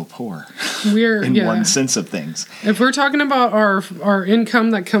Costco poor. We're in one sense of things. If we're talking about our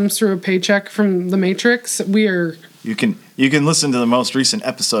income that comes through a paycheck from the Matrix, we are. You can listen to the most recent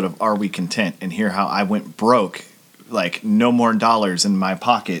episode of Are We Content and hear how I went broke, like no more dollars in my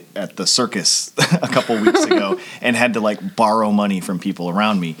pocket at the circus a couple weeks ago, and had to like borrow money from people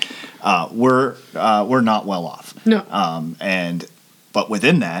around me. We're not well off. No. But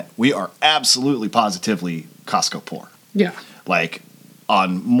within that, we are absolutely positively Costco poor. Yeah. Like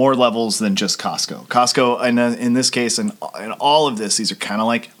on more levels than just Costco. Costco, in this case, and all of this, these are kind of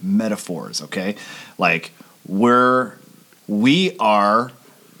like metaphors, okay? Like we are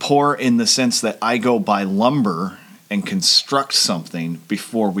poor in the sense that I go buy lumber and construct something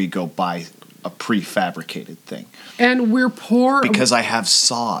before we go buy a prefabricated thing. And we're poor because I have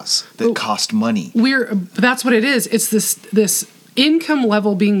saws that cost money. That's what it is. It's this income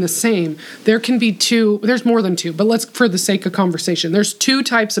level being the same. There can be there's more than two, but let's, for the sake of conversation, there's two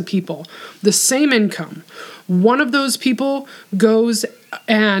types of people. The same income. One of those people goes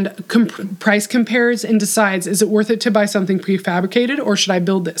and price compares and decides, is it worth it to buy something prefabricated or should I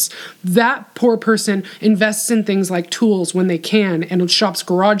build this? That poor person invests in things like tools when they can and shops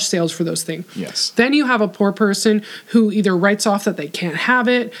garage sales for those things. Yes. Then you have a poor person who either writes off that they can't have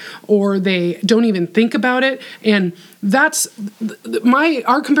it or they don't even think about it. And that's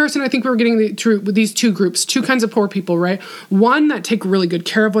our comparison. I think we were getting with these two groups, two kinds of poor people, right? One that take really good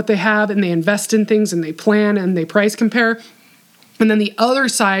care of what they have and they invest in things and they plan and they price compare. And then the other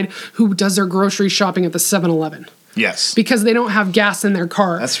side who does their grocery shopping at the 7-Eleven. Yes. Because they don't have gas in their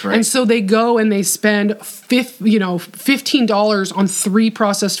car. That's right. And so they go and they spend $15 on 3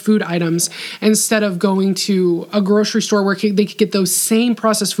 processed food items instead of going to a grocery store where they could get those same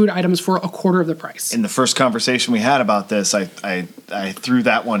processed food items for a quarter of the price. In the first conversation we had about this, I threw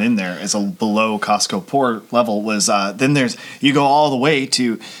that one in there as a below Costco poor level. Was then you go all the way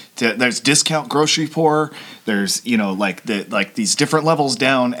to there's discount grocery poor. There's these different levels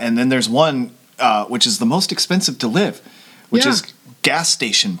down, and then there's one which is the most expensive to live, which is gas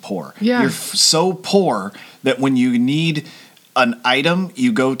station poor. Yeah. You're so poor that when you need an item,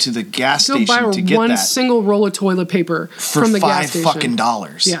 you go to the gas station to get one single roll of toilet paper from the gas station. For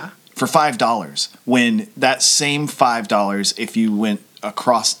 $5 Yeah. For $5. When that same $5, if you went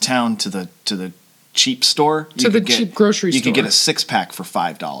across town to the cheap store, cheap grocery store, you could get a 6-pack for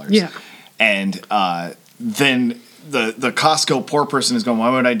 $5. Yeah. And then the Costco poor person is going, why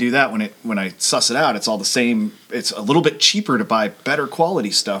would I do that when I suss it out? It's all the same. It's a little bit cheaper to buy better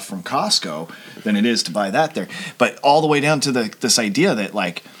quality stuff from Costco than it is to buy that there. But all the way down to this idea that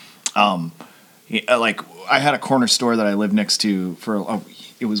like I had a corner store that I lived next to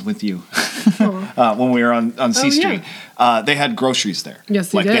it was with you when we were on C Street. They had groceries there.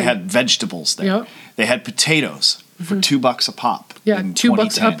 Yes, they did. They had vegetables there. Yep. They had potatoes for $2 a pop. Yeah,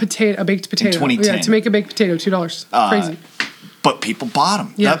 $2 a baked potato. Yeah, to make a baked potato, $2. Crazy. But people bought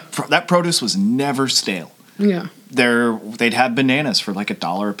them. Yeah. That produce was never stale. Yeah. They'd have bananas for like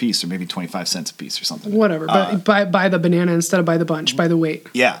 $1 a piece or maybe 25 cents a piece or something. Whatever, but buy the banana instead of buy the bunch, by the weight.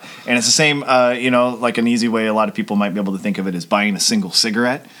 Yeah, and it's the same, like an easy way a lot of people might be able to think of it is buying a single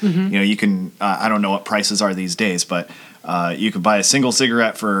cigarette. Mm-hmm. You can, I don't know what prices are these days, but you could buy a single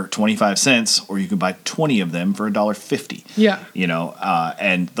cigarette for 25 cents or you could buy 20 of them for $1.50. Yeah.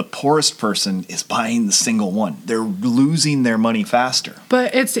 And the poorest person is buying the single one. They're losing their money faster.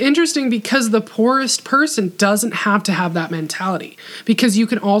 But it's interesting because the poorest person doesn't have to have that mentality, because you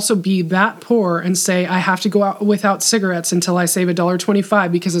can also be that poor and say, I have to go out without cigarettes until I save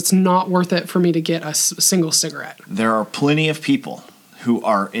 $1.25 because it's not worth it for me to get a single cigarette. There are plenty of people who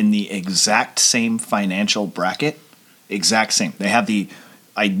are in the exact same financial bracket. Exact same. They have the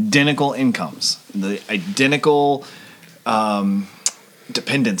identical incomes, the identical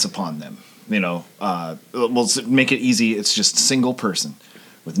dependence upon them. We'll make it easy. It's just a single person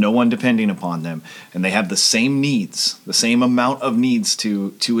with no one depending upon them, and they have the same needs, the same amount of needs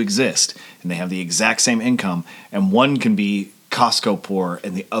to exist, and they have the exact same income, and one can be Costco poor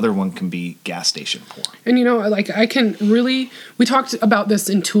and the other one can be gas station poor. And we talked about this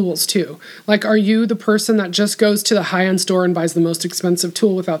in tools too. Like, are you the person that just goes to the high-end store and buys the most expensive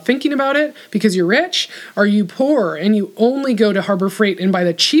tool without thinking about it because you're rich? Are you poor and you only go to Harbor Freight and buy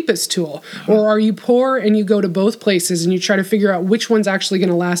the cheapest tool? Or are you poor and you go to both places and you try to figure out which one's actually going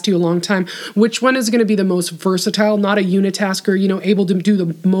to last you a long time? Which one is going to be the most versatile, not a unitasker, able to do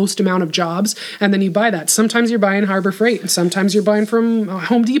the most amount of jobs? And then you buy that. Sometimes you're buying Harbor Freight and sometimes you're buying from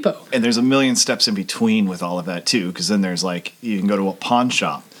Home Depot. And there's a million steps in between with all of that too, because then there's you can go to a pawn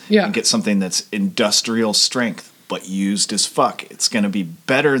shop and get something that's industrial strength but used as fuck. It's going to be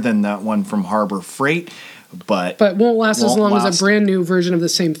better than that one from Harbor Freight, but won't last as long as a brand new version of the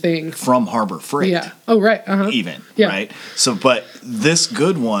same thing from Harbor Freight. Yeah. Oh, right. Even. Yeah. Right. So, but this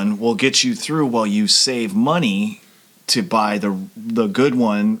good one will get you through while you save money to buy the good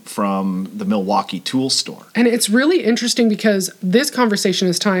one from the Milwaukee tool store. And it's really interesting because this conversation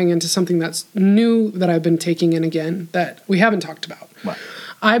is tying into something that's new that I've been taking in again that we haven't talked about. What?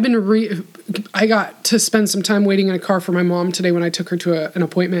 I got to spend some time waiting in a car for my mom today when I took her to an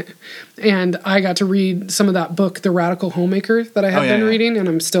appointment, and I got to read some of that book, The Radical Homemaker, that I have been reading, and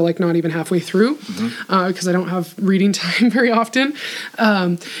I'm still like not even halfway through because I don't have reading time very often.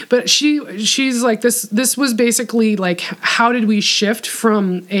 But she's like, this was basically like, how did we shift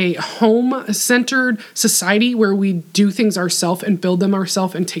from a home-centered society where we do things ourselves and build them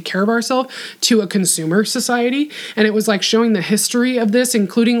ourselves and take care of ourselves to a consumer society? And it was like showing the history of this,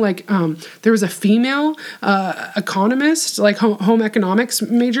 including like there was a female economist, like home economics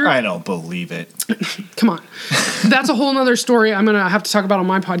major. I don't believe it. Come on. That's a whole nother story I'm going to have to talk about on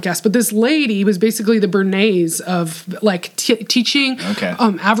my podcast. But this lady was basically the Bernays of like teaching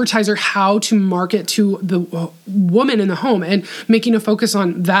advertiser how to market to the woman in the home and making a focus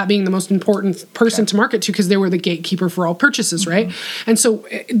on that being the most important person to market to because they were the gatekeeper for all purchases, right? And so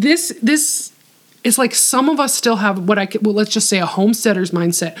this it's like some of us still have let's just say a homesteader's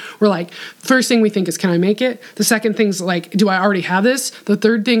mindset. We're like, first thing we think is, can I make it? The second thing's like, do I already have this? The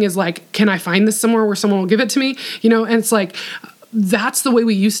third thing is like, can I find this somewhere where someone will give it to me? And it's like, that's the way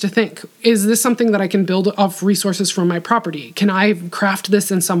we used to think. Is this something that I can build off resources from my property? Can I craft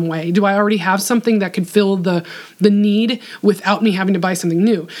this in some way? Do I already have something that could fill the need without me having to buy something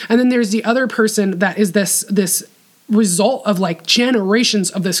new? And then there's the other person that is this result of like generations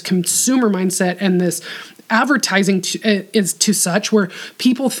of this consumer mindset and this advertising is to such where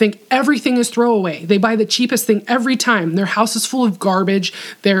people think everything is throwaway. They buy the cheapest thing every time. Their house is full of garbage.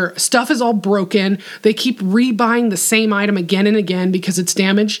 Their stuff is all broken. They keep rebuying the same item again and again because it's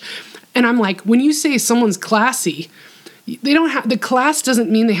damaged. And I'm like, when you say someone's classy, they don't have, the class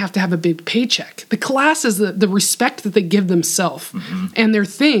doesn't mean they have to have a big paycheck. The class is the respect that they give themselves and their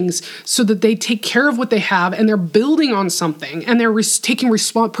things so that they take care of what they have and they're building on something and they're taking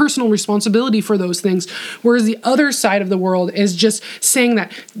personal responsibility for those things. Whereas the other side of the world is just saying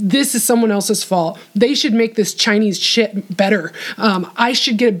that this is someone else's fault. They should make this Chinese shit better. I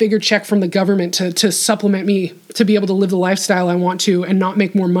should get a bigger check from the government to supplement me to be able to live the lifestyle I want to and not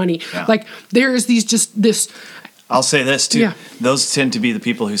make more money. Yeah. Like there is this. I'll say this too. Yeah. Those tend to be the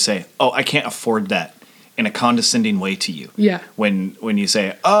people who say, "Oh, I can't afford that," in a condescending way to you. Yeah. When you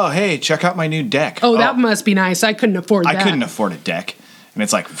say, "Oh, hey, check out my new deck." Oh, that must be nice. I couldn't afford that. I couldn't afford a deck. And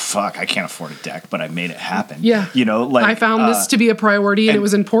it's like, fuck, I can't afford a deck, but I made it happen. Yeah. Like I found this to be a priority and it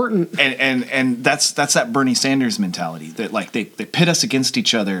was important. And that's that Bernie Sanders mentality that like they pit us against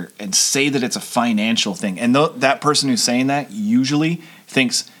each other and say that it's a financial thing. And that person who's saying that usually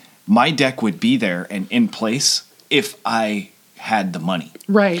thinks my deck would be there and in place if I had the money.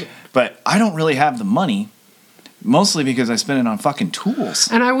 Right. But I don't really have the money, mostly because I spend it on fucking tools.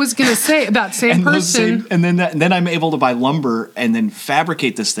 And I was going to say, that same person... and then I'm able to buy lumber and then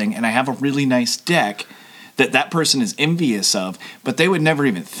fabricate this thing, and I have a really nice deck that person is envious of, but they would never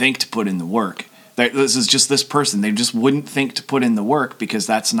even think to put in the work. This is just this person. They just wouldn't think to put in the work because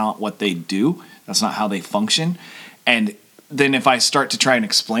that's not what they do. That's not how they function. And then if I start to try and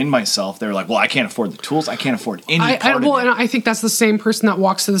explain myself, they're like, well, I can't afford the tools. I can't afford any part of it. And I think that's the same person that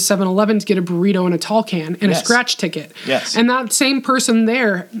walks to the 7-Eleven to get a burrito and a tall can and a scratch ticket. Yes. And that same person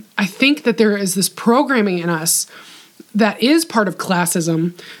there, I think that there is this programming in us that is part of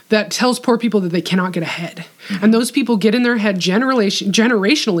classism that tells poor people that they cannot get ahead. Mm-hmm. And those people get in their head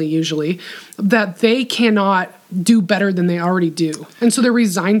generationally usually that they cannot do better than they already do. And so they're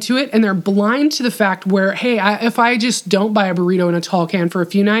resigned to it and they're blind to the fact where, hey, if I just don't buy a burrito and a tall can for a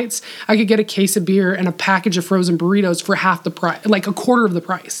few nights, I could get a case of beer and a package of frozen burritos for half the price, like a quarter of the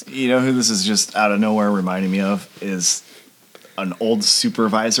price. You know who this is just out of nowhere reminding me of is an old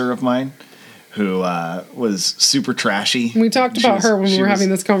supervisor of mine who was super trashy. We talked about her when we were having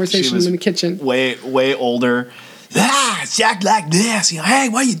this conversation in the kitchen. Way older. It's act like this. Hey,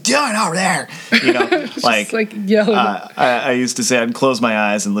 what are you doing over there? like yelling. I used to say I'd close my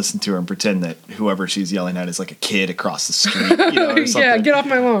eyes and listen to her and pretend that whoever she's yelling at is like a kid across the street. Or something. Yeah, get off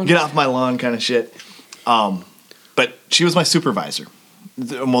my lawn. Get off my lawn kind of shit. But she was my supervisor.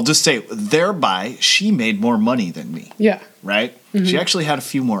 And we'll just say, thereby, she made more money than me. Yeah. Right? Mm-hmm. She actually had a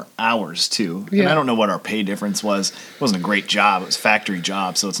few more hours, too. Yeah. And I don't know what our pay difference was. It wasn't a great job. It was a factory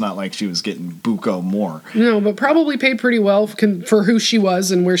job, so it's not like she was getting buco more. No, but probably paid pretty well for who she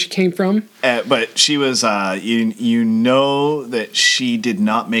was and where she came from. But she was, you know that she did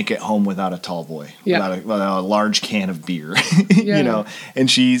not make it home without a tall boy. Yeah. Without a large can of beer. Yeah.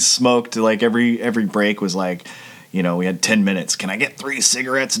 And she smoked, like, every break was like... we had 10 minutes. Can I get 3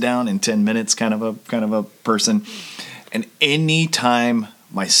 cigarettes down in 10 minutes? Kind of a person. And any time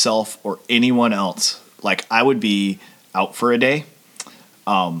myself or anyone else, like I would be out for a day,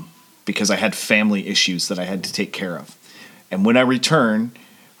 because I had family issues that I had to take care of. And when I return,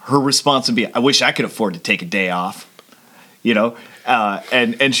 her response would be, I wish I could afford to take a day off. You know,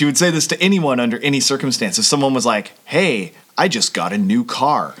 and she would say this to anyone under any circumstance. If someone was like, hey, I just got a new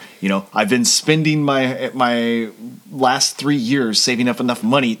car. You know, I've been spending my last 3 years saving up enough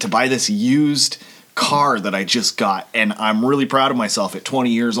money to buy this used car that I just got, and I'm really proud of myself at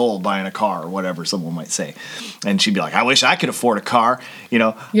 20 years old buying a car, or whatever someone might say. And she'd be like, I wish I could afford a car. You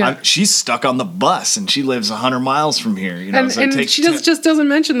know, she's stuck on the bus and she lives 100 miles from here. You know, and she just doesn't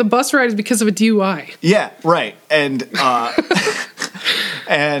mention the bus ride is because of a DUI. Yeah, right. And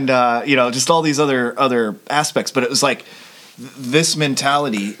and you know, just all these other aspects. But it was like this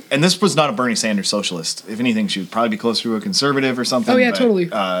mentality, and this was not a Bernie Sanders socialist. If anything, she would probably be closer to a conservative or something. Oh yeah, but, totally.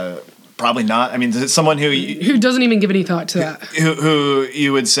 Probably not. I mean, someone who doesn't even give any thought to that. Who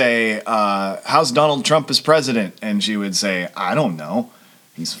you would say, how's Donald Trump as president? And she would say, I don't know.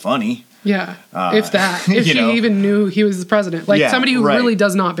 He's funny. Yeah, if she even knew he was the president. Like somebody who really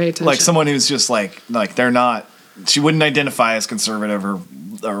does not pay attention. Like someone who's just like they're not, she wouldn't identify as conservative or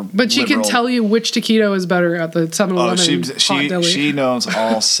but she liberal. can tell you which taquito is better at the 7-Eleven. She knows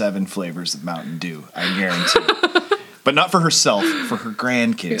all 7 flavors of Mountain Dew. I guarantee. But not for herself, for her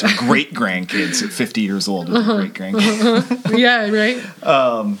grandkids or great grandkids at 50 years old. Great grandkids. Yeah, right.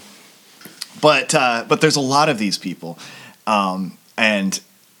 But there's a lot of these people, and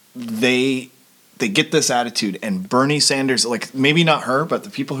they get this attitude. And Bernie Sanders, like maybe not her, but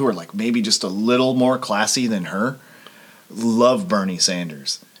the people who are like maybe just a little more classy than her, love Bernie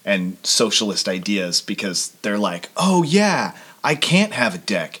Sanders and socialist ideas because they're like, oh yeah, I can't have a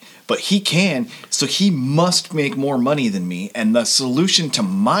deck. But he can, so he must make more money than me. And the solution to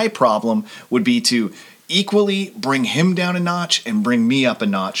my problem would be to equally bring him down a notch and bring me up a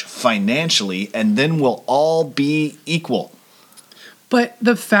notch financially, and then we'll all be equal. But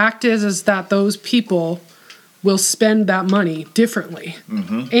the fact is that those people will spend that money differently.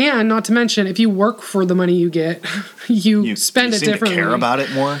 Mm-hmm. And not to mention, if you work for the money you get, you spend it differently. You care about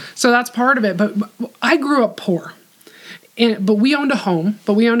it more. So that's part of it. But I grew up poor. But we owned a home.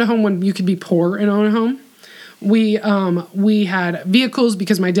 But we owned a home when you could be poor and own a home. We had vehicles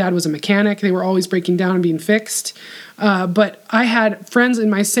because my dad was a mechanic. They were always breaking down and being fixed. But I had friends in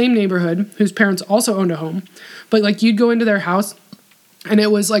my same neighborhood whose parents also owned a home. But like you'd go into their house and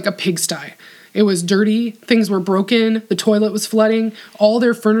it was like a pigsty. It was dirty. Things were broken. The toilet was flooding. All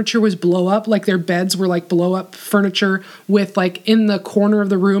their furniture was blow up. Like their beds were like blow up furniture with like in the corner of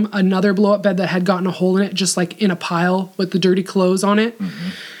the room, another blow up bed that had gotten a hole in it, just like in a pile with the dirty clothes on it. Mm-hmm.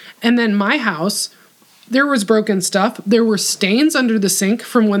 And then my house, there was broken stuff. There were stains under the sink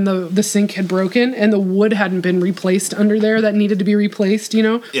from when the sink had broken and the wood hadn't been replaced under there that needed to be replaced, you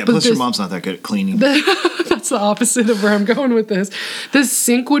know? Yeah, plus your mom's not that good at cleaning. That's the opposite of where I'm going with this. The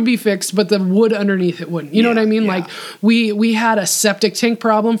sink would be fixed, but the wood underneath it wouldn't. You know what I mean? Yeah. Like we had a septic tank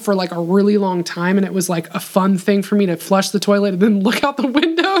problem for like a really long time, and it was like a fun thing for me to flush the toilet and then look out the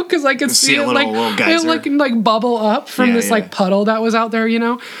window because I could see it like bubble up from this like puddle that was out there, you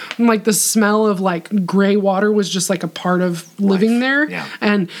know? And like the smell of like gray water was just like a part of living there. Yeah.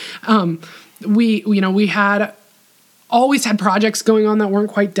 And we had always had projects going on that weren't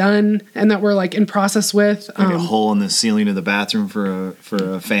quite done and that we're like in process with. Like a hole in the ceiling of the bathroom for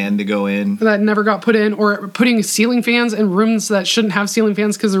a fan to go in. That never got put in, or putting ceiling fans in rooms that shouldn't have ceiling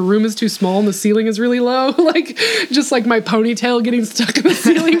fans because the room is too small and the ceiling is really low. Like just like my ponytail getting stuck in the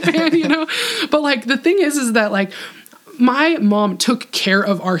ceiling fan, you know? But like the thing is that like my mom took care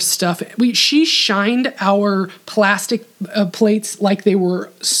of our stuff. She shined our plastic plates like they were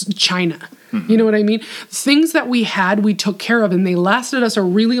china. Mm-hmm. You know what I mean? Things that we had, we took care of, and they lasted us a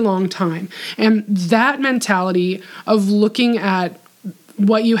really long time. And that mentality of looking at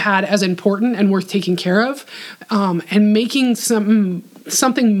what you had as important and worth taking care of, and making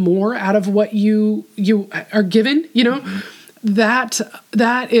something more out of what you are given, you know, mm-hmm.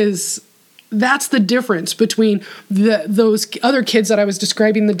 That's the difference between those other kids that I was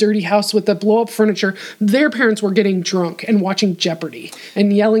describing, the dirty house with the blow-up furniture. Their parents were getting drunk and watching Jeopardy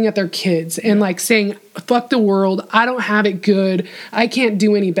and yelling at their kids and like saying, fuck the world, I don't have it good, I can't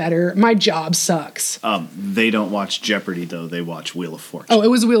do any better, my job sucks. They don't watch Jeopardy, though. They watch Wheel of Fortune. Oh, it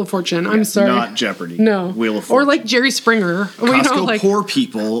was Wheel of Fortune. Yeah, I'm sorry. Not Jeopardy. No. Wheel of Fortune. Or like Jerry Springer. Costco poor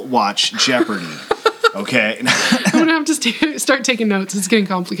people watch Jeopardy. Okay. I'm going to have to start taking notes. It's getting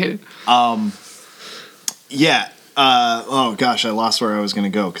complicated. Yeah. Oh, gosh. I lost where I was going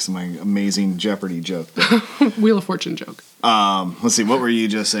to go because of my amazing Jeopardy joke. Wheel of Fortune joke. Let's see. What were you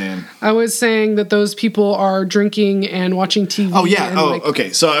just saying? I was saying that those people are drinking and watching TV. Oh, yeah.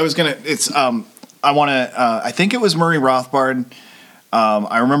 Okay. So I was going to... It's... I want to... I think it was Murray Rothbard.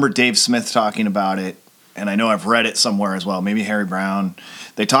 I remember Dave Smith talking about it. And I know I've read it somewhere as well. Maybe Harry Brown.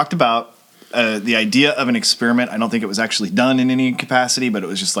 they talked about the idea of an experiment. I don't think it was actually done in any capacity, but it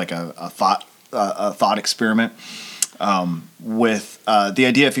was just like a thought experiment with the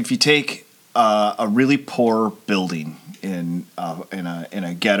idea if you take a really poor building in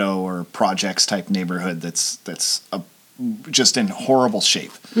a ghetto or projects type neighborhood that's just in horrible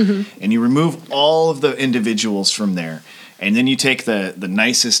shape, and you remove all of the individuals from there, and then you take the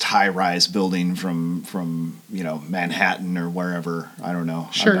nicest high rise building from Manhattan or wherever. I don't know.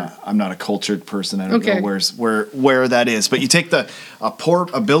 Sure. I'm not a cultured person. I don't know where that is. But you take a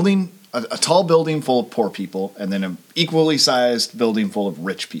building, a tall building full of poor people, and then an equally sized building full of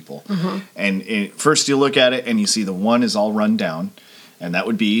rich people. And first you look at it and you see the one is all run down. And that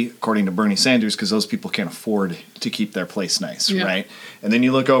would be, according to Bernie Sanders, because those people can't afford to keep their place nice, right? And then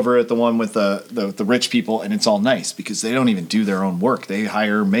you look over at the one with the rich people, and it's all nice because they don't even do their own work. They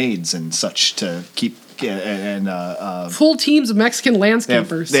hire maids and such to keep full teams of Mexican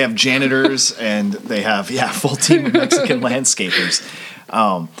landscapers. They have janitors and they have full team of Mexican landscapers.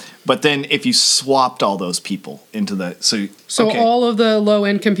 But then if you swapped all those people into all of the low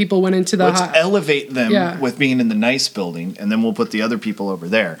income people went into the let's elevate them with being in the nice building, and then we'll put the other people over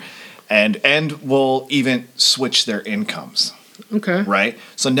there, and we'll even switch their incomes. Okay. Right?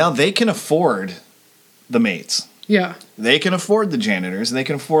 So now they can afford the maids. Yeah. They can afford the janitors, and they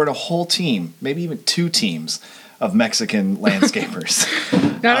can afford a whole team, maybe even 2 teams of Mexican landscapers.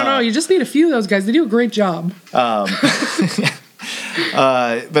 I don't know. You just need a few of those guys. They do a great job. But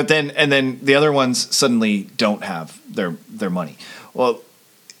then the other ones suddenly don't have their money. Well,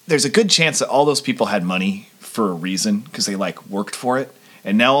 there's a good chance that all those people had money for a reason because they worked for it,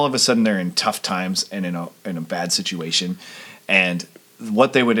 and now all of a sudden they're in tough times and in a bad situation, and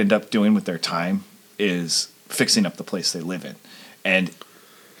what they would end up doing with their time is fixing up the place they live in. And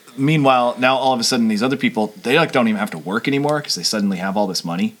meanwhile, now all of a sudden these other people, they don't even have to work anymore because they suddenly have all this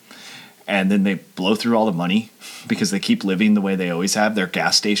money. And then they blow through all the money because they keep living the way they always have. They're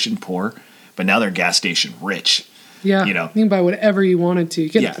gas station poor, but now they're gas station rich. Yeah, you can buy whatever you wanted to. You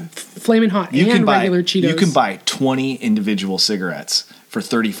get Flaming Hot and regular Cheetos. You can buy 20 individual cigarettes for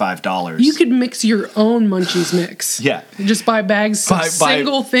 $35. You could mix your own Munchies mix. Yeah. Just buy bags of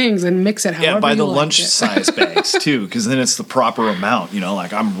single things and mix it however you like. Yeah, buy the lunch size bags too, because then it's the proper amount.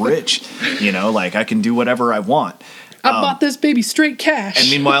 I'm rich. I can do whatever I want. I bought this baby straight cash. And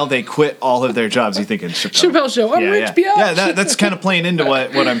meanwhile, they quit all of their jobs. You thinking Chappelle Show? I'm rich, biatch. Yeah, that's kind of playing into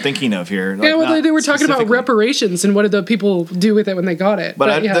what I'm thinking of here. They were talking about reparations and what did the people do with it when they got it.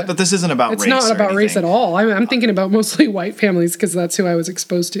 But this isn't about race. It's not about race at all. I'm thinking about mostly white families because that's who I was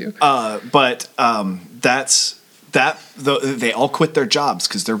exposed to. They all quit their jobs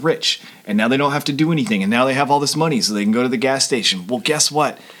because they're rich, and now they don't have to do anything, and now they have all this money, so they can go to the gas station. Well, guess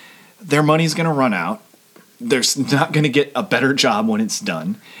what? Their money's going to run out. They're not going to get a better job when it's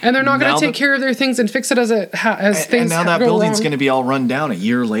done. And they're not going to take care of their things and fix it as things And now that building's going to be all run down a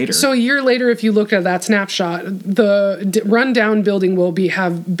year later. So a year later, if you looked at that snapshot, the rundown building will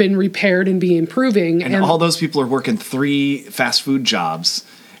have been repaired and be improving. And all those people are working 3 fast food jobs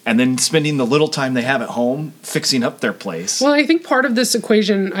and then spending the little time they have at home fixing up their place. Well, I think part of this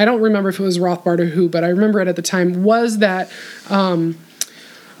equation, I don't remember if it was Rothbard or who, but I remember it at the time, was that...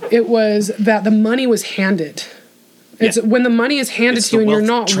 it was that the money was handed. It's when the money is handed to you and you're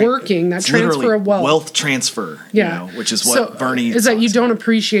not working, that transfer of wealth transfer, which is what Bernie is that you don't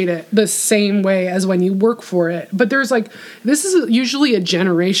appreciate it the same way as when you work for it. But there's this is usually a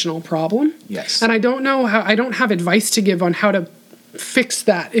generational problem. Yes. And I don't know I don't have advice to give on how to fix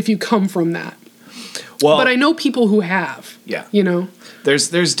that if you come from that. Well, but I know people who have. Yeah.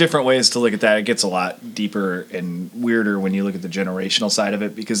 There's different ways to look at that. It gets a lot deeper and weirder when you look at the generational side of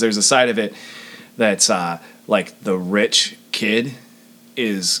it, because there's a side of it that's the rich kid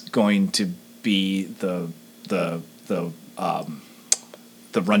is going to be the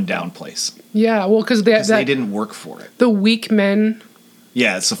rundown place. Yeah, well, because they didn't work for it. The weak men.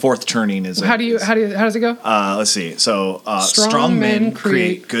 Yeah, it's the fourth turning. How does it go? Let's see. So strong men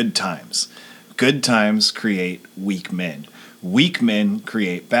create good times. Good times create weak men. Weak men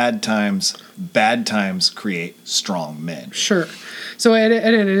create bad times. Bad times create strong men. Sure. So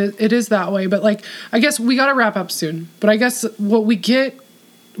it is that way. But I guess we got to wrap up soon. But I guess what we get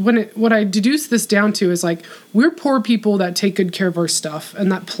what I deduce this down to is we're poor people that take good care of our stuff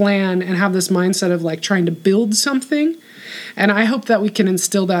and that plan and have this mindset of trying to build something. And I hope that we can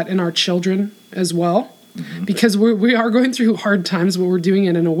instill that in our children as well. Mm-hmm. Because we are going through hard times, but we're doing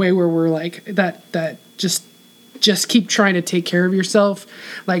it in a way where we're that just keep trying to take care of yourself,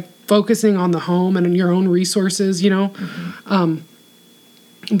 focusing on the home and your own resources, Mm-hmm.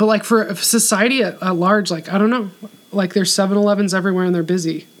 But for society at large, I don't know. like there's 7-Elevens everywhere and they're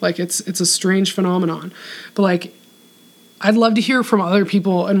busy. Like it's a strange phenomenon. But like I'd love to hear from other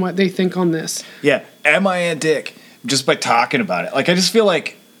people and what they think on this. Yeah. Am I a dick? Just by talking about it. Like, I just feel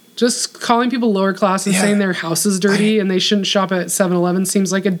like... Just calling people lower class and saying their house is dirty and they shouldn't shop at 7-Eleven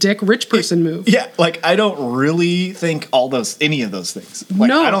seems like a dick rich person move. Yeah. Like, I don't really think any of those things. Like,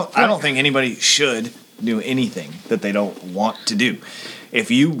 no. I don't think anybody should do anything that they don't want to do. If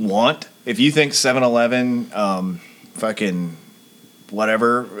you think 7-Eleven, fucking...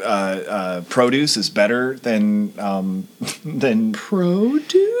 whatever produce is better than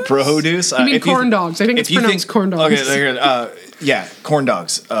produce. You mean corn dogs? I think it's pronounced corn dogs. Okay, yeah, corn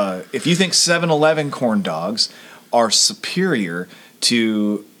dogs. If you think 7-Eleven corn dogs are superior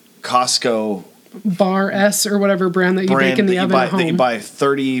to Costco Bar S or whatever brand that you bake in the oven at home, that you buy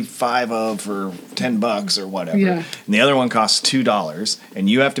 35 of for $10 or whatever, and the other one costs $2, and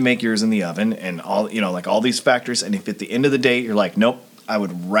you have to make yours in the oven, and all like all these factors. And if at the end of the day you're like, nope, I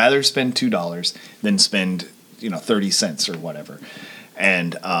would rather spend $2 than spend 30 cents or whatever,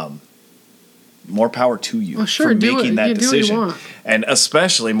 and more power to you for making that decision. And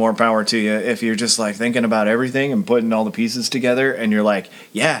especially more power to you if you're just like thinking about everything and putting all the pieces together and you're like,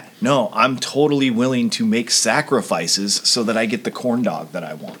 yeah, no, I'm totally willing to make sacrifices so that I get the corn dog that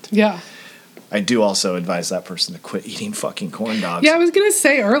I want. Yeah. I do also advise that person to quit eating fucking corn dogs. Yeah, I was going to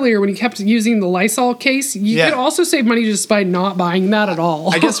say earlier when you kept using the Lysol case, you could also save money just by not buying that at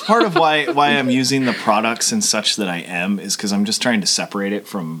all. I guess part of why I'm using the products and such that I am is because I'm just trying to separate it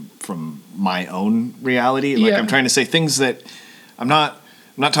from my own reality. Like I'm trying to say things that I'm not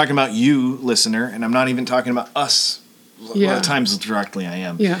talking about you, listener, and I'm not even talking about us. A lot of times directly I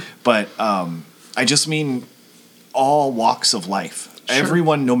am. Yeah. But I just mean all walks of life. Sure.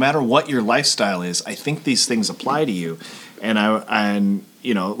 Everyone, no matter what your lifestyle is, I think these things apply to you. And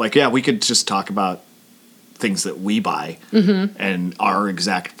we could just talk about things that we buy and our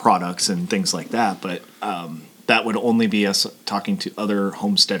exact products and things like that. But that would only be us talking to other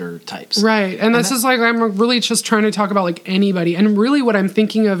homesteader types. Right. And this is like, I'm really just trying to talk about like anybody. And really what I'm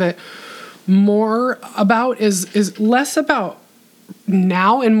thinking of it more about is less about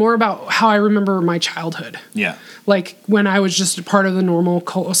now and more about how I remember my childhood. Yeah. Like when I was just a part of the normal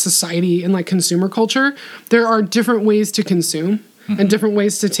society and like consumer culture, there are different ways to consume and different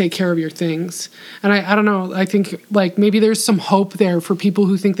ways to take care of your things. And I don't know, I think like maybe there's some hope there for people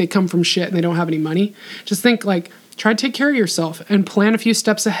who think they come from shit and they don't have any money. Just think like, try to take care of yourself and plan a few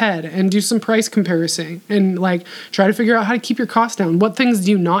steps ahead and do some price comparison and like try to figure out how to keep your costs down. What things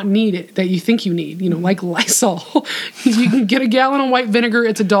do you not need that you think you need? Like Lysol. You can get a gallon of white vinegar,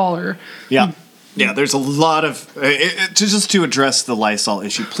 it's $1. Yeah. Yeah, there's a lot of... just to address the Lysol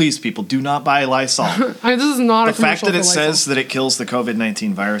issue, please, people, do not buy Lysol. This is not a commercial. The fact that it Lysol says that it kills the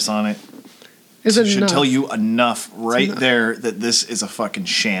COVID-19 virus on it should tell you enough there that this is a fucking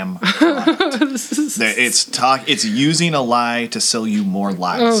sham product. It's using a lie to sell you more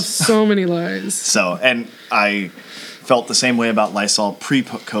lies. Oh, so many lies. So, and I felt the same way about Lysol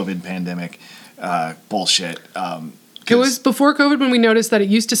pre-COVID pandemic bullshit. It was before COVID when we noticed that it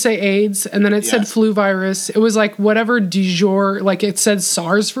used to say AIDS and then it said flu virus. It was like whatever du jour, like it said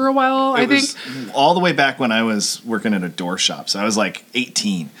SARS for a while, I think. All the way back when I was working at a door shop. So I was like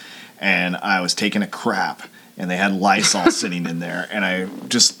 18 and I was taking a crap and they had Lysol sitting in there. And I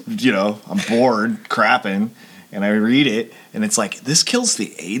just, I'm bored crapping and I read it and it's like, this kills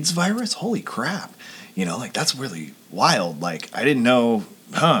the AIDS virus? Holy crap. Like that's really wild. Like I didn't know,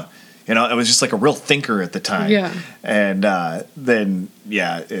 it was just like a real thinker at the time. Yeah. And then.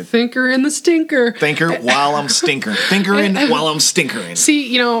 Thinker in the stinker. Thinker while I'm stinker. Thinkering while I'm stinkering.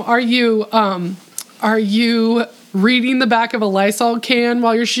 See, are you reading the back of a Lysol can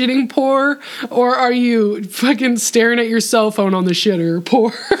while you're shitting pour? Or are you fucking staring at your cell phone on the shitter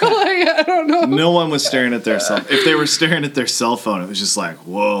pour? I don't know. No one was staring at their cell phone. If they were staring at their cell phone, it was just like,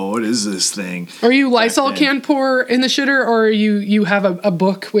 whoa, what is this thing? Are you Lysol can pour in the shitter, or you have a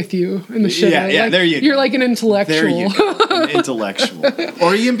book with you in the shitter? Yeah, there you go. You're like an intellectual. There you go, an intellectual. Or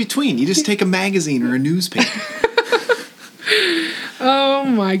are you in between? You just take a magazine or a newspaper. Oh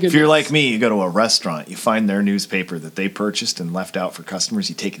my goodness. If you're like me, you go to a restaurant, you find their newspaper that they purchased and left out for customers,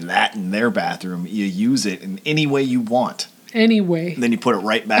 you take that in their bathroom, you use it in any way you want. Any way. And then you put it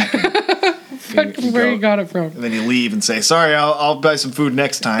right back in. Where you got it from. And then you leave and say, sorry, I'll buy some food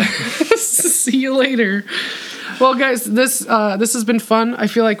next time. See you later. Well, guys, this has been fun. I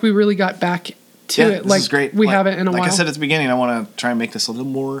feel like we really got back to it. This is great. We haven't in a while. Like I said at the beginning, I want to try and make this a little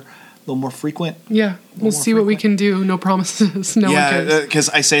more frequent. Yeah, we'll see what we can do. No promises. No one cares. Because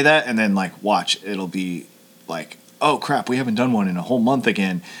I say that and then like watch, it'll be like, oh crap, we haven't done one in a whole month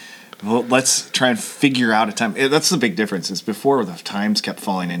again. well, let's try and figure out a time. That's the big difference. Is before the times kept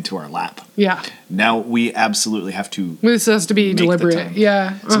falling into our lap. Yeah. Now we absolutely have to. This has to be deliberate.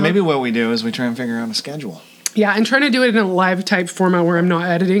 Yeah. So maybe what we do is we try and figure out a schedule. Yeah, and trying to do it in a live type format where I'm not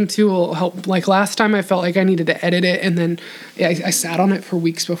editing too will help. Like last time, I felt like I needed to edit it, and then I sat on it for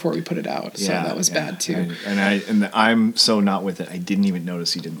weeks before we put it out. So that was bad too. I'm so not with it. I didn't even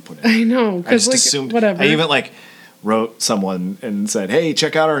notice you didn't put it. I know, I just assumed. Whatever. I even wrote someone and said, "Hey,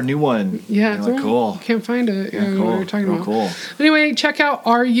 check out our new one." Yeah, it's cool. Can't find it. Yeah, cool. What you're talking about. Cool. Anyway, check out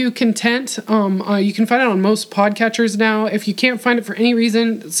Are You Content? You can find it on most podcatchers now. If you can't find it for any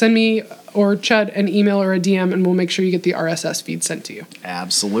reason, send me or Chud an email or a DM, and we'll make sure you get the RSS feed sent to you.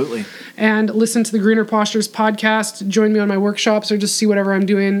 Absolutely. And listen to the Greener Postures podcast. Join me on my workshops, or just see whatever I'm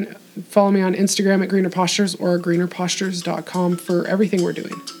doing. Follow me on Instagram at Greener Postures or greenerpostures.com for everything we're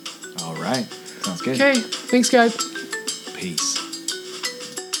doing. All right. Sounds good. Okay. Thanks, guys. Peace.